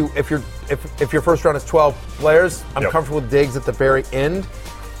 So if your first round is 12 players, I'm comfortable with Diggs at the very end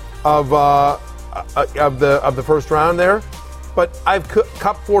of the first round there. But I've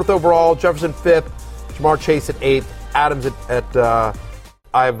Kupp 4th overall, Jefferson 5th, Jamar Chase at 8th, Adams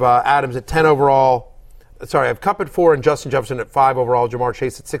Adams at 10 overall. Sorry, I have Kupp at 4 and Justin Jefferson at 5 overall, Jamar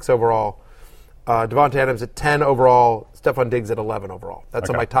Chase at 6 overall, Devontae Adams at 10 overall, Stephon Diggs at 11 overall.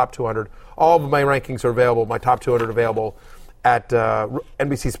 That's on my top 200. All of my rankings are available, my top 200 available at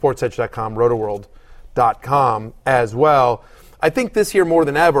NBCSportsEdge.com, RotoWorld.com as well. I think this year more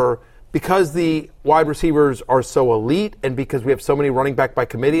than ever, because the wide receivers are so elite and because we have so many running back by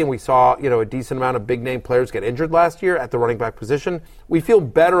committee and we saw, a decent amount of big name players get injured last year at the running back position, we feel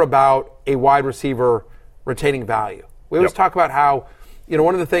better about a wide receiver retaining value. We always talk about how,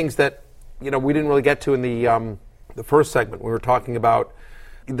 one of the things that, we didn't really get to in the first segment, we were talking about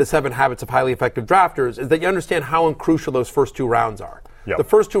the 7 habits of highly effective drafters, is that you understand how crucial those first 2 rounds are. Yep. The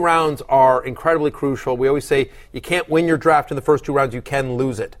first 2 rounds are incredibly crucial. We always say you can't win your draft in the first 2 rounds, you can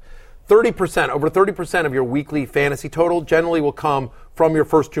lose it. Over 30% of your weekly fantasy total generally will come from your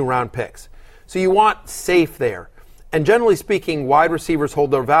first 2 round picks. So you want safe there. And generally speaking, wide receivers hold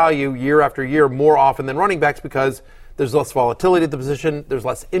their value year after year more often than running backs because there's less volatility at the position, there's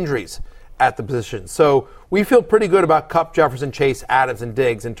less injuries at the position. So we feel pretty good about Kupp, Jefferson, Chase, Adams, and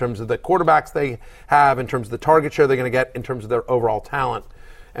Diggs in terms of the quarterbacks they have, in terms of the target share they're going to get, in terms of their overall talent.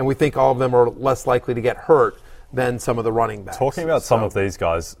 And we think all of them are less likely to get hurt than some of the running backs. Talking about some of these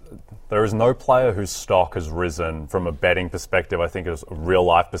guys, there is no player whose stock has risen from a betting perspective, I think as a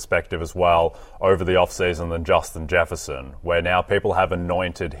real-life perspective as well, over the offseason than Justin Jefferson, where now people have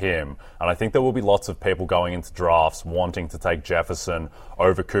anointed him. And I think there will be lots of people going into drafts wanting to take Jefferson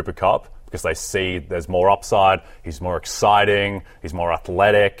over Cooper Kupp, because they see there's more upside, he's more exciting, he's more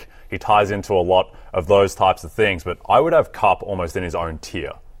athletic, he ties into a lot of those types of things. But I would have Kupp almost in his own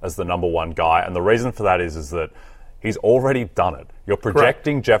tier as the number one guy, and the reason for that is that he's already done it. You're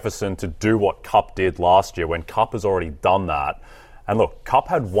projecting Correct. Jefferson to do what Kupp did last year when Kupp has already done that. And look, Kupp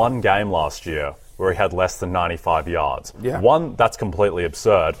had one game last year where he had less than 95 yards. Yeah. One, that's completely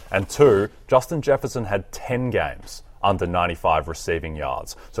absurd. And two, Justin Jefferson had 10 games under 95 receiving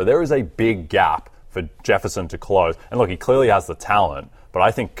yards. So there is a big gap for Jefferson to close. And look, he clearly has the talent, but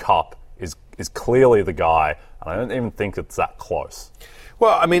I think Kupp is clearly the guy, and I don't even think it's that close.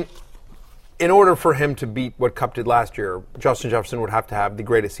 Well, I mean, in order for him to beat what Kupp did last year, Justin Jefferson would have to have the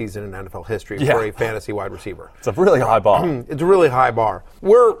greatest season in NFL history for a fantasy wide receiver. It's a really high bar. It's a really high bar.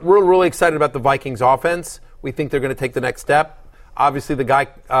 We're really excited about the Vikings offense. We think they're going to take the next step. Obviously, the guy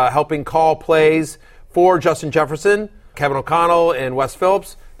helping call plays for Justin Jefferson, Kevin O'Connell and Wes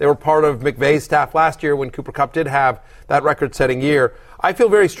Phillips, they were part of McVay's staff last year when Cooper Kupp did have that record-setting year. I feel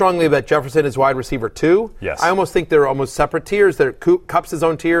very strongly that Jefferson is wide receiver 2. Yes. I almost think they're almost separate tiers. Kupp's his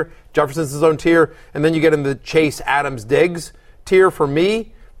own tier, Jefferson's his own tier, and then you get in the Chase, Adams, Diggs tier for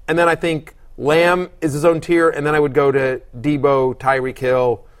me, and then I think Lamb is his own tier, and then I would go to Debo, Tyreek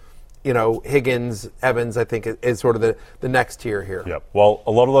Hill, Higgins, Evans, I think, is sort of the next tier here. Yep. Well,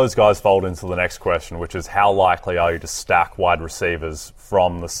 a lot of those guys fold into the next question, which is how likely are you to stack wide receivers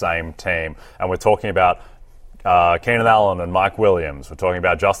from the same team? And we're talking about Keenan Allen and Mike Williams. We're talking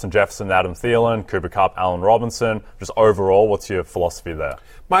about Justin Jefferson, Adam Thielen, Cooper Kupp, Allen Robinson. Just overall, what's your philosophy there?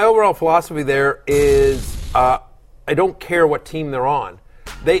 My overall philosophy there is I don't care what team they're on.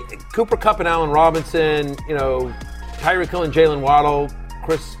 Cooper Kupp and Allen Robinson, Tyreek Hill and Jalen Waddle,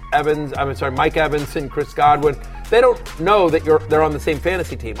 Mike Evans and Chris Godwin, they don't know that they're on the same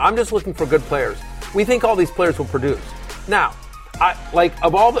fantasy team. I'm just looking for good players. We think all these players will produce. Now,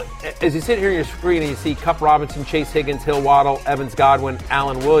 as you sit here on your screen and you see Kupp, Robinson, Chase Higgins, Hill, Waddle, Evans, Godwin,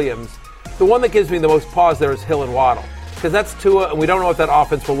 Allen, Williams, the one that gives me the most pause there is Hill and Waddle, because that's Tua, and we don't know what that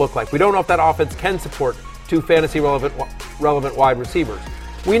offense will look like. We don't know if that offense can support two fantasy relevant wide receivers.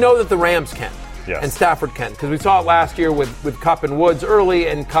 We know that the Rams can. Yes. And Stafford can, because we saw it last year with Kupp and Woods early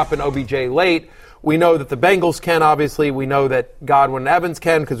and Kupp and OBJ late. We know that the Bengals can, obviously. We know that Godwin and Evans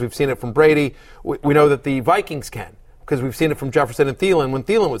can, because we've seen it from Brady. We know that the Vikings can, because we've seen it from Jefferson and Thielen when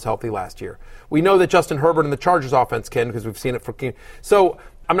Thielen was healthy last year. We know that Justin Herbert and the Chargers offense can, because we've seen it from Keenan. So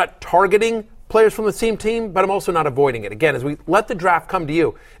I'm not targeting players from the same team, but I'm also not avoiding it. Again, as we let the draft come to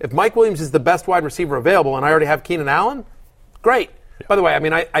you, if Mike Williams is the best wide receiver available and I already have Keenan Allen, great. By the way,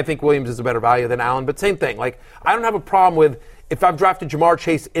 I think Williams is a better value than Allen, but same thing. I don't have a problem with if I've drafted Jamar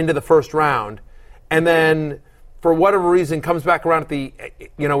Chase into the first round and then for whatever reason comes back around at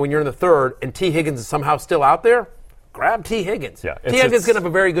when you're in the third and T. Higgins is somehow still out there, grab T. Higgins. Yeah, T. Higgins is going to have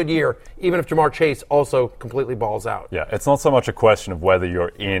a very good year, even if Jamar Chase also completely balls out. Yeah, it's not so much a question of whether you're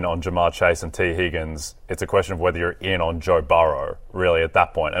in on Jamar Chase and T. Higgins. It's a question of whether you're in on Joe Burrow, really, at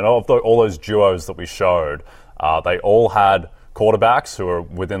that point. And all those duos that we showed, they all had quarterbacks who are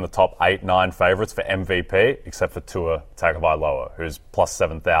within the top 8-9 favorites for MVP, except for Tua Tagovailoa, who's plus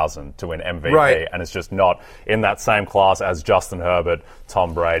 7,000 to win MVP, right. And it's just not in that same class as Justin Herbert,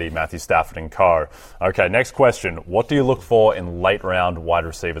 Tom Brady, Matthew Stafford, and co. Okay, next question. What do you look for in late-round wide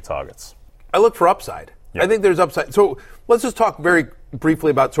receiver targets? I look for upside. Yep. I think there's upside. So let's just talk very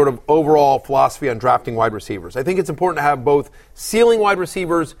briefly about sort of overall philosophy on drafting wide receivers. I think it's important to have both ceiling wide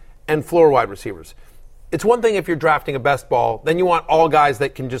receivers and floor wide receivers. It's one thing if you're drafting a best ball, then you want all guys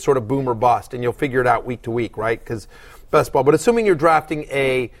that can just sort of boom or bust, and you'll figure it out week to week, right? Because best ball. But assuming you're drafting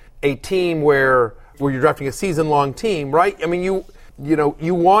a team where you're drafting a season-long team, right? I mean, you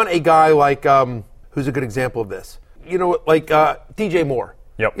want a guy like who's a good example of this? DJ Moore.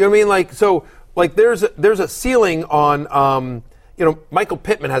 Yep. You know what I mean? There's a ceiling on. Michael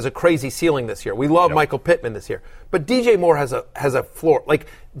Pittman has a crazy ceiling this year. We love Michael Pittman this year, but DJ Moore has a floor.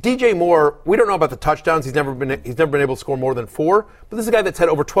 DJ Moore, we don't know about the touchdowns. He's never been able to score more than 4. But this is a guy that's had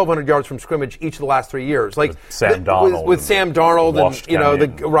over 1,200 yards from scrimmage each of the last 3 years. With Sam Darnold. With Sam Darnold,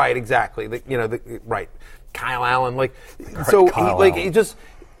 and right, exactly. Right, Kyle Allen.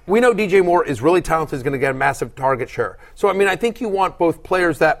 We know DJ Moore is really talented. Is going to get a massive target share. So I think you want both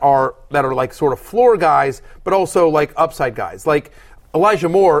players that are like sort of floor guys, but also like upside guys. Like Elijah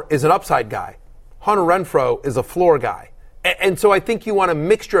Moore is an upside guy. Hunter Renfrow is a floor guy. And so I think you want a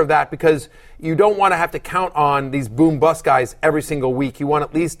mixture of that because you don't want to have to count on these boom bust guys every single week. You want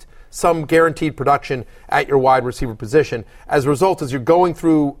at least some guaranteed production at your wide receiver position. As a result, as you're going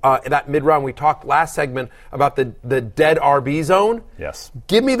through that mid-round, we talked last segment about the dead RB zone. Yes.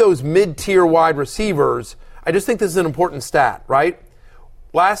 Give me those mid-tier wide receivers. I just think this is an important stat, right?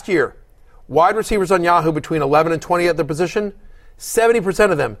 Last year, Wide receivers on Yahoo between 11 and 20 at their position,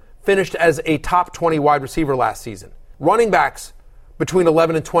 70% of them finished as a top 20 wide receiver last season. Running backs between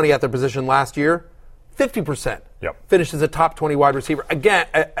 11 and 20 at their position last year, 50% finished as a top 20 wide receiver. Again,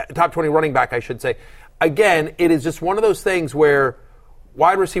 a top 20 running back, I should say. Again, it is just one of those things where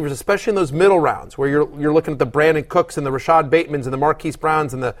wide receivers, especially in those middle rounds, where you're looking at the Brandon Cooks and the Rashad Batemans and the Marquise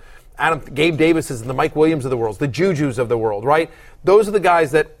Browns and the Gabe Davises and the Mike Williams of the world, the Jujus of the world, right? Those are the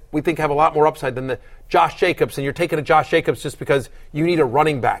guys that we think have a lot more upside than the Josh Jacobs, and you're taking a Josh Jacobs just because you need a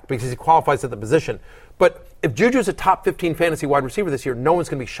running back because he qualifies at the position. But if Juju's a top 15 fantasy wide receiver this year, no one's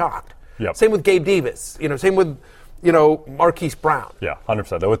going to be shocked. Same with Gabe Davis. Same with Marquise Brown. Yeah,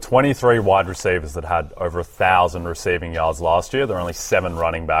 100%. There were 23 wide receivers that had over 1,000 receiving yards last year. There were only 7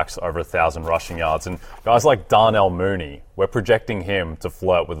 running backs over 1,000 rushing yards. And guys like Darnell Mooney, we're projecting him to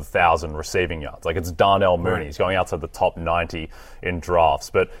flirt with 1,000 receiving yards. Like, it's Darnell Mooney. Right. He's going outside the top 90 in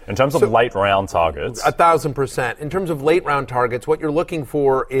drafts. But in terms of late round targets... 1,000%. In terms of late round targets, what you're looking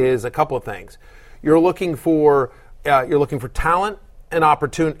for is a couple of things. You're looking for talent and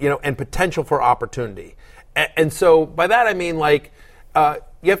opportunity, and potential for opportunity. And so by that I mean, like,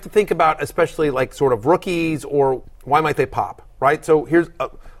 you have to think about especially like sort of rookies, or why might they pop, right? So here's a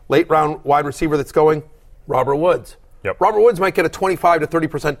late round wide receiver that's going, Robert Woods. Yep. Robert Woods might get a 25 to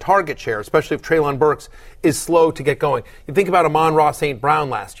 30% target share, especially if Treylon Burks is slow to get going. You think about Amon-Ra St.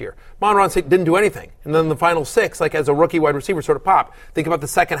 Brown last year. Amon-Ra St. didn't do anything. And then the final 6, like as a rookie wide receiver, sort of popped. Think about the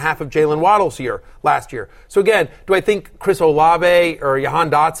second half of Jalen Waddle's year last year. So again, do I think Chris Olave or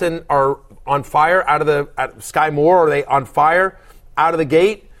Jahan Dotson are on fire out of Sky Moore? Are they on fire out of the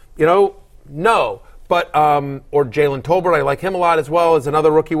gate? No. But or Jalen Tolbert, I like him a lot as well as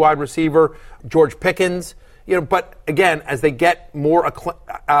another rookie wide receiver. George Pickens. But again, as they get more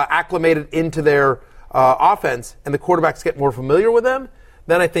acclimated into their offense and the quarterbacks get more familiar with them,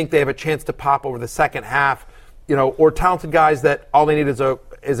 then I think they have a chance to pop over the second half. Or talented guys that all they need is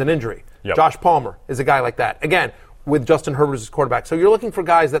an injury. Yep. Josh Palmer is a guy like that. Again, with Justin Herbert as quarterback. So you're looking for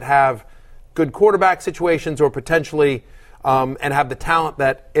guys that have good quarterback situations or potentially and have the talent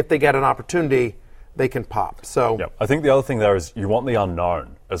that if they get an opportunity, they can pop. So I think the other thing there is you want the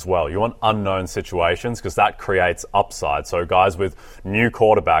unknown as well. You want unknown situations because that creates upside. So guys with new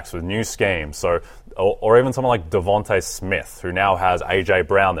quarterbacks, with new schemes. So or even someone like Devontae Smith, who now has A.J.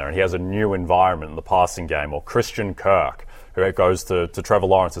 Brown there, and he has a new environment in the passing game. Or Christian Kirk, who goes to Trevor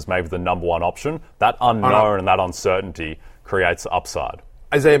Lawrence as maybe the number one option. That unknown and that uncertainty creates upside.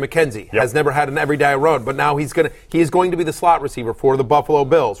 Isaiah McKenzie has never had an everyday run, but now he is going to be the slot receiver for the Buffalo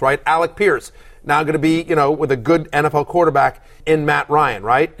Bills, right? Alec Pierce, now going to be, with a good NFL quarterback in Matt Ryan,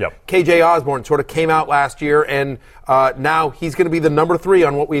 right? Yep. KJ Osborne sort of came out last year, and now he's going to be the number 3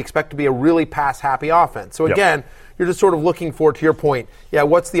 on what we expect to be a really pass-happy offense. So again, you're just sort of looking for, to your point,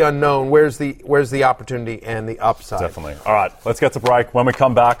 what's the unknown? Where's the opportunity and the upside? Definitely. All right, let's get to break. When we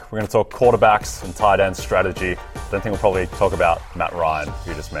come back, we're going to talk quarterbacks and tight end strategy. Then I think we'll probably talk about Matt Ryan,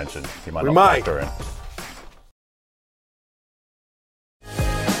 who you just mentioned. He might not factor in.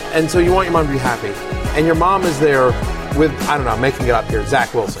 And so you want your mom to be happy. And your mom is there with, I don't know, I'm making it up here,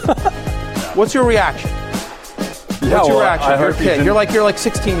 Zach Wilson. What's your reaction? What's your reaction? You're a kid. You're like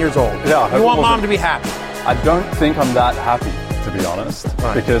 16 years old. Yeah, you want mom to be happy. I don't think I'm that happy, to be honest,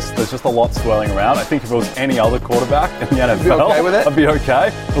 because there's just a lot swirling around. I think if it was any other quarterback in the NFL, be okay with it? I'd be okay.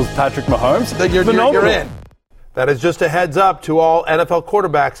 If it was Patrick Mahomes, then you're in. That is just a heads up to all NFL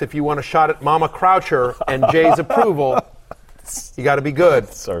quarterbacks. If you want a shot at Mama Croucher and Jay's approval, you got to be good.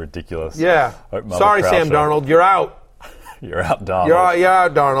 It's so ridiculous. Yeah. Sorry, Sam Darnold, you're out. You're out, Darnold. You're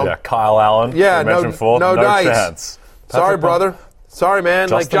out, Darnold. Yeah, Kyle Allen. Yeah, no dice. Chance. Sorry, brother. Sorry, man.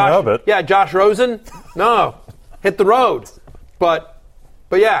 Justin Herbert. Yeah, Josh Rosen. No, hit the road. But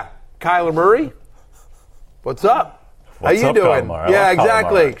yeah, Kyler Murray. What's up? How you doing? Yeah,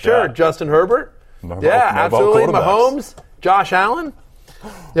 exactly. Sure, yeah. Justin Herbert. Absolutely. Mahomes. Josh Allen.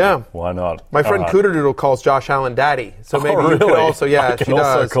 Yeah. Why not? My friend Cooter Doodle calls Josh Allen Daddy. So maybe really? You could also, she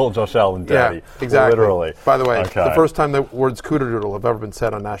also call Josh Allen Daddy. Yeah, exactly. Literally. By the way, the first time the words Cooter Doodle have ever been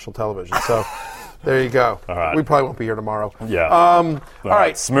said on national television. So there you go. All right. We probably won't be here tomorrow. Yeah. All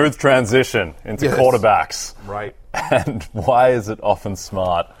right. Smooth transition into quarterbacks. Right. And why is it often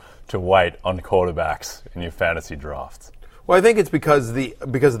smart to wait on quarterbacks in your fantasy drafts? Well, I think it's because of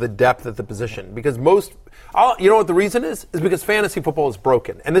the depth at the position. Because you know what the reason is? Is because fantasy football is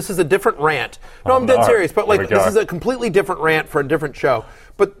broken. And this is a different rant. No, I'm dead serious. But this is a completely different rant for a different show.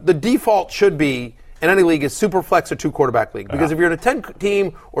 But the default should be, in any league, is super flex or 2-quarterback league. Because if you're in a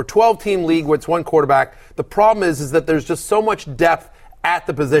 10-team or 12-team league where it's 1 quarterback, the problem is that there's just so much depth at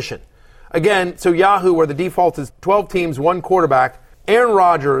the position. Again, so Yahoo, where the default is 12 teams, 1 quarterback, Aaron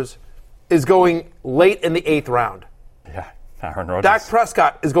Rodgers is going late in the 8th round. Yeah, Aaron Rodgers. Dak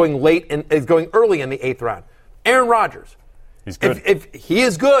Prescott is going early in the 8th round. Aaron Rodgers. He's good. If he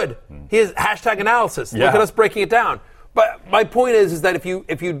is good, he is hashtag analysis. Yeah. Look at us breaking it down. But my point is that if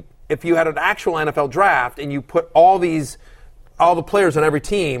you had an actual NFL draft and you put all the players on every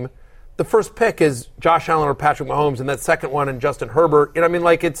team, the first pick is Josh Allen or Patrick Mahomes, and that second one and Justin Herbert. You know, I mean,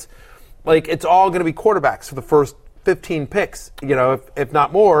 it's all going to be quarterbacks for the first 15 picks, if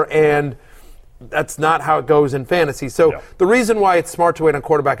not more, and that's not how it goes in fantasy. So the reason why it's smart to wait on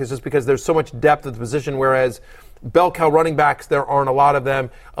quarterback is just because there's so much depth at the position, whereas bell cow running backs, there aren't a lot of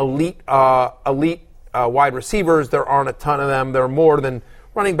them. Elite wide receivers, there aren't a ton of them. There are more than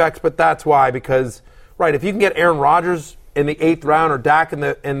running backs, but that's why, because, right, if you can get Aaron Rodgers in the 8th round or Dak in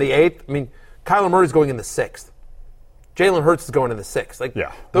the 8th, I mean, Kyler Murray's going in the 6th. Jalen Hurts is going in the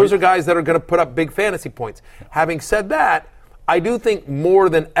 6th. Those are guys that are going to put up big fantasy points. Having said that, I do think more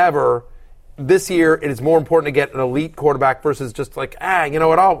than ever this year it is more important to get an elite quarterback versus just you know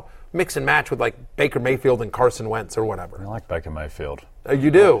what, I'll mix and match with Baker Mayfield and Carson Wentz or whatever. I like Baker Mayfield.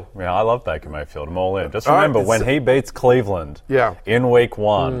 You do? Yeah, I love Baker Mayfield. I'm all in. Just remember, when he beats Cleveland in week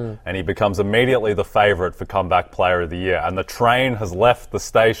 1 and he becomes immediately the favorite for comeback player of the year and the train has left the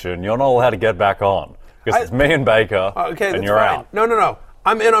station, you're not allowed to get back on. Because it's me and Baker, and you're fine. out. No.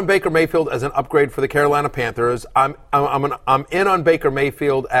 I'm in on Baker Mayfield as an upgrade for the Carolina Panthers. I'm in on Baker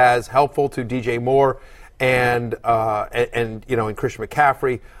Mayfield as helpful to DJ Moore and Christian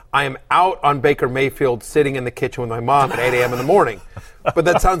McCaffrey. I am out on Baker Mayfield sitting in the kitchen with my mom at 8 a.m. in the morning. But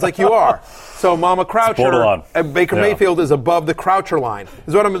that sounds like you are. So Mama Croucher, Baker Mayfield is above the Croucher line.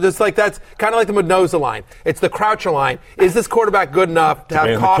 Is what I'm just that's kind of like the Mendoza line. It's the Croucher line. Is this quarterback good enough to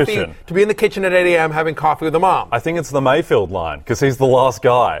have coffee, to be in the kitchen at 8 a.m. having coffee with the mom? I think it's the Mayfield line because he's the last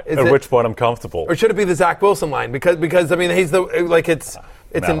guy. Which point I'm comfortable. Or should it be the Zach Wilson line? Because I mean he's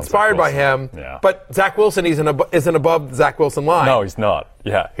it's inspired by him, but Zach Wilson isn't above the Zach Wilson line. No, he's not.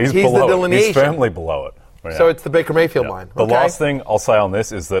 Yeah, he's the below delineation. He's firmly below it. Yeah. So it's the Baker Mayfield line. The last thing I'll say on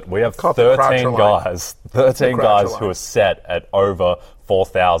this is that we have 13 guys who are set at over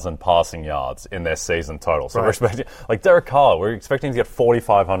 4,000 passing yards in their season total. So we're expecting, Derek Carr, we're expecting to get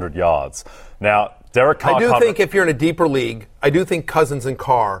 4,500 yards. Now, Derek Carr. I do think if you're in a deeper league, I do think Cousins and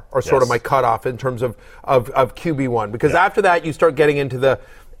Carr are sort of my cutoff in terms of QB1, because after that you start getting into the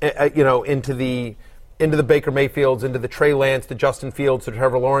into the Baker Mayfields, into the Trey Lance, the Justin Fields, the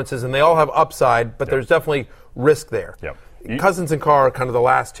Trevor Lawrences, and they all have upside, but there's definitely risk there. Cousins and Carr are kind of the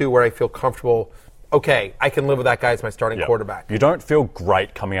last two where I feel comfortable. Okay, I can live with that guy as my starting quarterback. You don't feel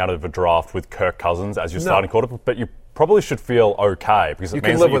great coming out of a draft with Kirk Cousins as your starting quarterback, but you probably should feel okay because it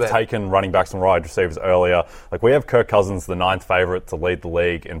means that you've taken running backs and wide receivers earlier. We have Kirk Cousins, the 9th favorite to lead the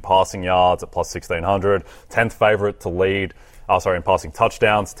league in passing yards at plus 1,600, 10th favorite to lead in passing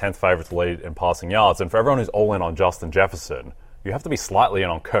touchdowns, 10th favorite to lead in passing yards. And for everyone who's all in on Justin Jefferson, you have to be slightly in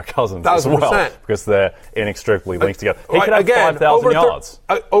on Kirk Cousins as well because they're inextricably linked together. He could have 5,000 yards.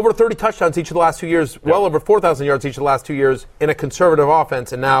 Over 30 touchdowns each of the last 2 years, well over 4,000 yards each of the last 2 years in a conservative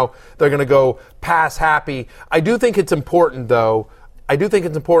offense, and now they're going to go pass happy. I do think it's important, though. I do think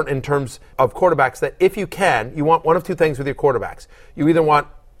it's important in terms of quarterbacks that if you can, you want one of two things with your quarterbacks. You either want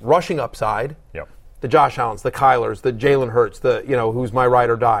rushing upside. The Josh Allens, the Kylers, the Jalen Hurts, who's my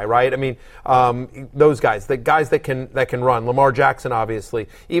ride or die, right? I mean, those guys, the guys that can run. Lamar Jackson, obviously.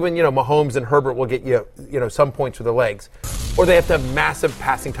 Even, Mahomes and Herbert will get you, some points with their legs. Or they have to have massive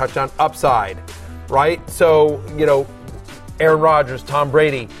passing touchdown upside, right? So, Aaron Rodgers, Tom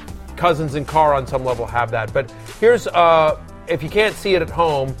Brady, Cousins and Carr on some level have that. But here's, if you can't see it at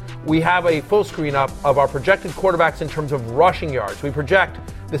home, we have a full screen up of our projected quarterbacks in terms of rushing yards. We project,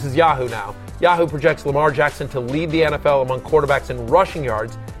 this is Yahoo now. Yahoo projects Lamar Jackson to lead the NFL among quarterbacks in rushing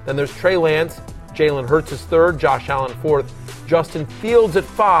yards. Then there's Trey Lance, Jalen Hurts is 3rd, Josh Allen 4th, Justin Fields at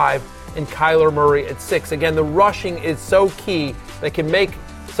 5, and Kyler Murray at 6. Again, the rushing is so key. They can make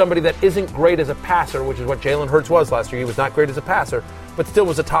somebody that isn't great as a passer, which is what Jalen Hurts was last year. He was not great as a passer, but still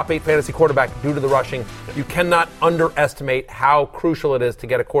was a top 8 fantasy quarterback due to the rushing. You cannot underestimate how crucial it is to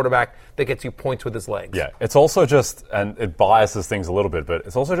get a quarterback that gets you points with his legs. Yeah, it's also just, and it biases things a little bit, but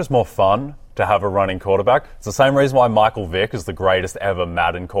it's also just more fun to have a running quarterback. It's the same reason why Michael Vick is the greatest ever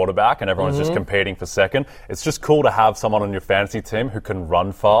Madden quarterback and everyone's just competing for second. It's just cool to have someone on your fantasy team who can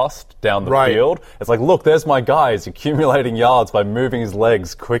run fast down the field. It's like, look, there's my guy. He's accumulating yards by moving his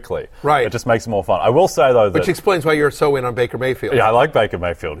legs quickly. Right. It just makes it more fun. I will say, though, that... Which explains why you're so in on Baker Mayfield. Yeah, I like Baker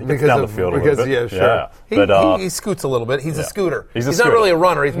Mayfield. He gets down the field a little bit. Yeah, sure. Yeah. He scoots a little bit. He's a scooter. He's not really a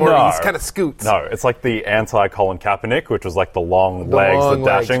runner. He's more. He's kind of scoots. No, it's like the anti-Colin Kaepernick, which was like the long legs, the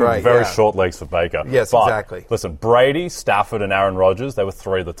dashing, very short legs for Baker. Yes, but, exactly. Listen, Brady, Stafford, and Aaron Rodgers, they were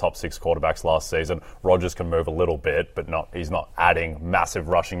 3 of the top 6 quarterbacks last season. Rodgers can move a little bit, but he's not adding massive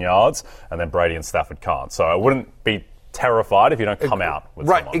rushing yards, and then Brady and Stafford can't. So I wouldn't be terrified if you don't come out with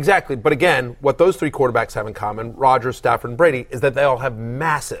right, someone. Exactly. But again, what those 3 quarterbacks have in common, Rodgers, Stafford, and Brady, is that they all have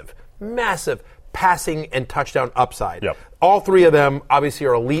massive passing and touchdown upside. Yep. All 3 of them obviously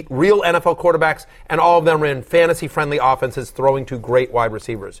are elite, real NFL quarterbacks, and all of them are in fantasy-friendly offenses throwing to great wide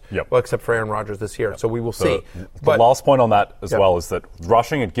receivers. Yep. Well, except for Aaron Rodgers this year. Yep. So we will see. The last point on that as well is that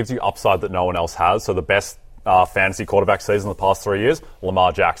rushing, it gives you upside that no one else has. So the best fantasy quarterback season in the past 3 years,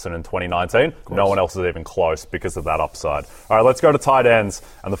 Lamar Jackson in 2019. No one else is even close because of that upside. All right, let's go to tight ends.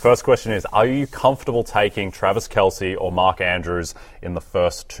 And the first question is, are you comfortable taking Travis Kelce or Mark Andrews in the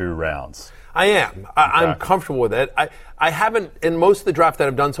first 2 rounds? I am. I'm comfortable with it. I haven't, in most of the draft that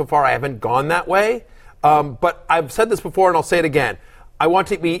I've done so far, I haven't gone that way. But I've said this before and I'll say it again. I want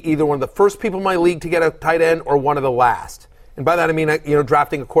to be either one of the first people in my league to get a tight end or one of the last. And by that I mean,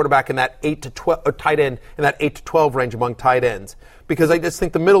 drafting a quarterback in that 8 to 12, a tight end in that 8 to 12 range among tight ends, because I just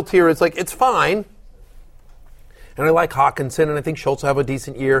think the middle tier is it's fine. And I like Hawkinson, and I think Schultz will have a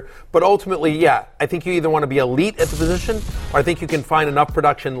decent year. But ultimately, I think you either want to be elite at the position, or I think you can find enough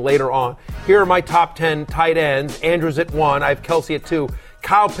production later on. Here are my top 10 tight ends. Andrews at 1, I have Kelce at 2,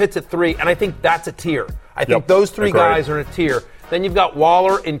 Kyle Pitts at 3, and I think that's a tier. I think those 3 guys are in a tier. Then you've got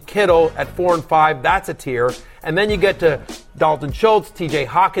Waller and Kittle at 4 and 5. That's a tier. And then you get to Dalton Schultz, TJ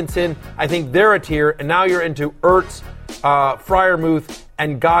Hawkinson. I think they're a tier. And now you're into Ertz, Freiermuth,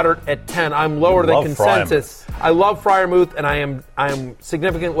 and Goddard at 10. I'm lower than consensus. I love Freiermuth, and I am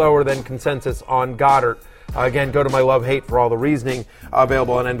significantly lower than consensus on Goddard. Again, go to my love-hate for all the reasoning,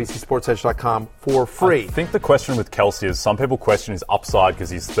 available on NBCSportsEdge.com for free. I think the question with Kelce is some people question his upside because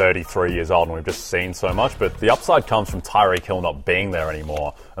he's 33 years old and we've just seen so much, but the upside comes from Tyreek Hill not being there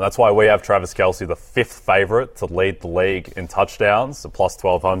anymore. And that's why we have Travis Kelce, the 5th favorite to lead the league in touchdowns, at plus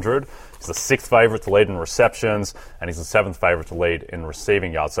 1,200. He's the 6th favorite to lead in receptions, and he's the 7th favorite to lead in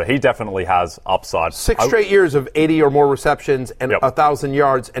receiving yards. So he definitely has upside. 6 straight years of 80 or more receptions and 1,000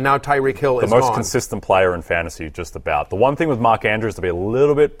 yards, and now Tyreek Hill is the most gone. Consistent player in fantasy, just about. The one thing with Mark Andrews to be a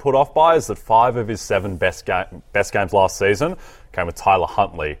little bit put off by is that 5 of his 7 best games last season came with Tyler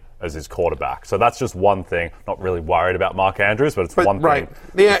Huntley as his quarterback. So that's just one thing. Not really worried about Mark Andrews, but it's one thing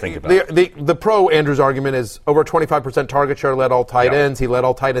to think about. The pro Andrews argument is over 25% target share, led all tight ends. He led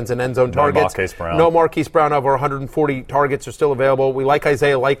all tight ends in end zone targets. No Marquise Brown. Over 140 targets are still available. We like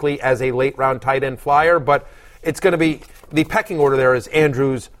Isaiah Likely as a late round tight end flyer, but it's going to be the pecking order there is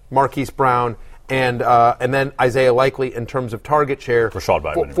Andrews, Marquise Brown, and then Isaiah Likely in terms of target share. Rashad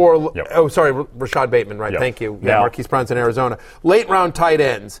Bateman. Rashad Bateman, right. Thank you. Yeah, Marquise Brown's in Arizona. Late round tight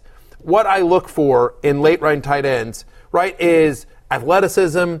ends. What I look for in late round tight ends, right, is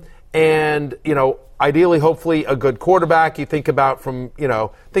athleticism and, ideally, hopefully, a good quarterback. You think about some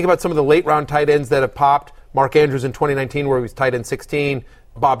of the late round tight ends that have popped. Mark Andrews in 2019, where he was tight end 16.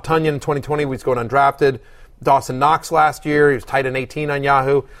 Bob Tunyon in 2020, where he's going undrafted. Dawson Knox last year, he was tight end 18 on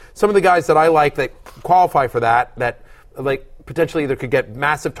Yahoo. Some of the guys that I like that qualify for that potentially either could get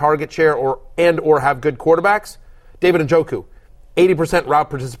massive target share or have good quarterbacks. David Njoku. 80% route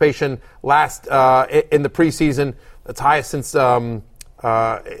participation last in the preseason. That's highest since in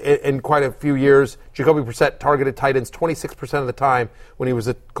quite a few years. Jacoby Brissett targeted tight ends 26% of the time when he was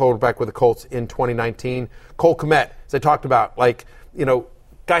a quarterback with the Colts in 2019. Cole Kmet, as I talked about,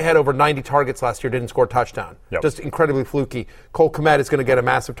 guy had over 90 targets last year, didn't score a touchdown. Just incredibly fluky. Cole Kmet is going to get a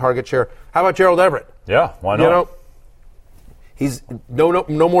massive target share. How about Gerald Everett? Yeah, why not? He's no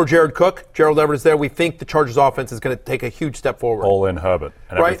more Jared Cook. Gerald Everett is there. We think the Chargers offense is going to take a huge step forward. All in Herbert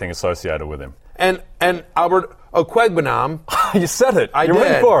and everything associated with him. And Albert Okwuegbunam. You said it. I you did.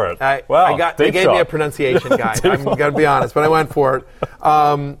 went for it. They gave me a pronunciation guide. I'm going to be honest, but I went for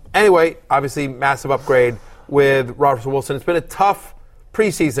it. Anyway, obviously, massive upgrade with Russell Wilson. It's been a tough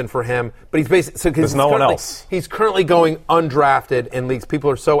preseason for him, but he's basically there's no one else. He's currently going undrafted in leagues.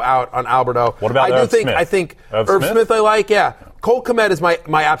 People are so out on Alberto. What about Irv Smith? I think Irv Smith I like. Yeah, Cole Kmet is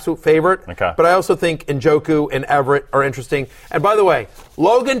my absolute favorite. Okay. But I also think Njoku and Everett are interesting. And by the way,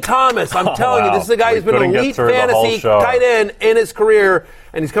 Logan Thomas. I'm telling you, this is a guy who's been an elite fantasy tight end in his career,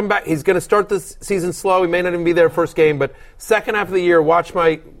 and he's coming back. He's going to start this season slow. He may not even be there first game, but second half of the year,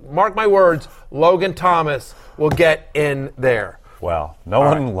 mark my words, Logan Thomas will get in there. Wow. No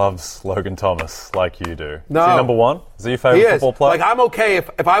one loves Logan Thomas like you do. No. Is he number one? Is he your favorite football player? I'm okay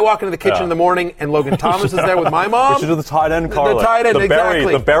if I walk into the kitchen in the morning and Logan Thomas is there with my mom. We should do the tight end correlate. The tight end,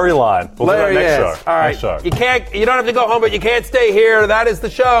 exactly. The Berry line. We'll do that next show. All right. Next show. You don't have to go home, but you can't stay here. That is the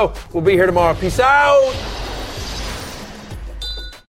show. We'll be here tomorrow. Peace out.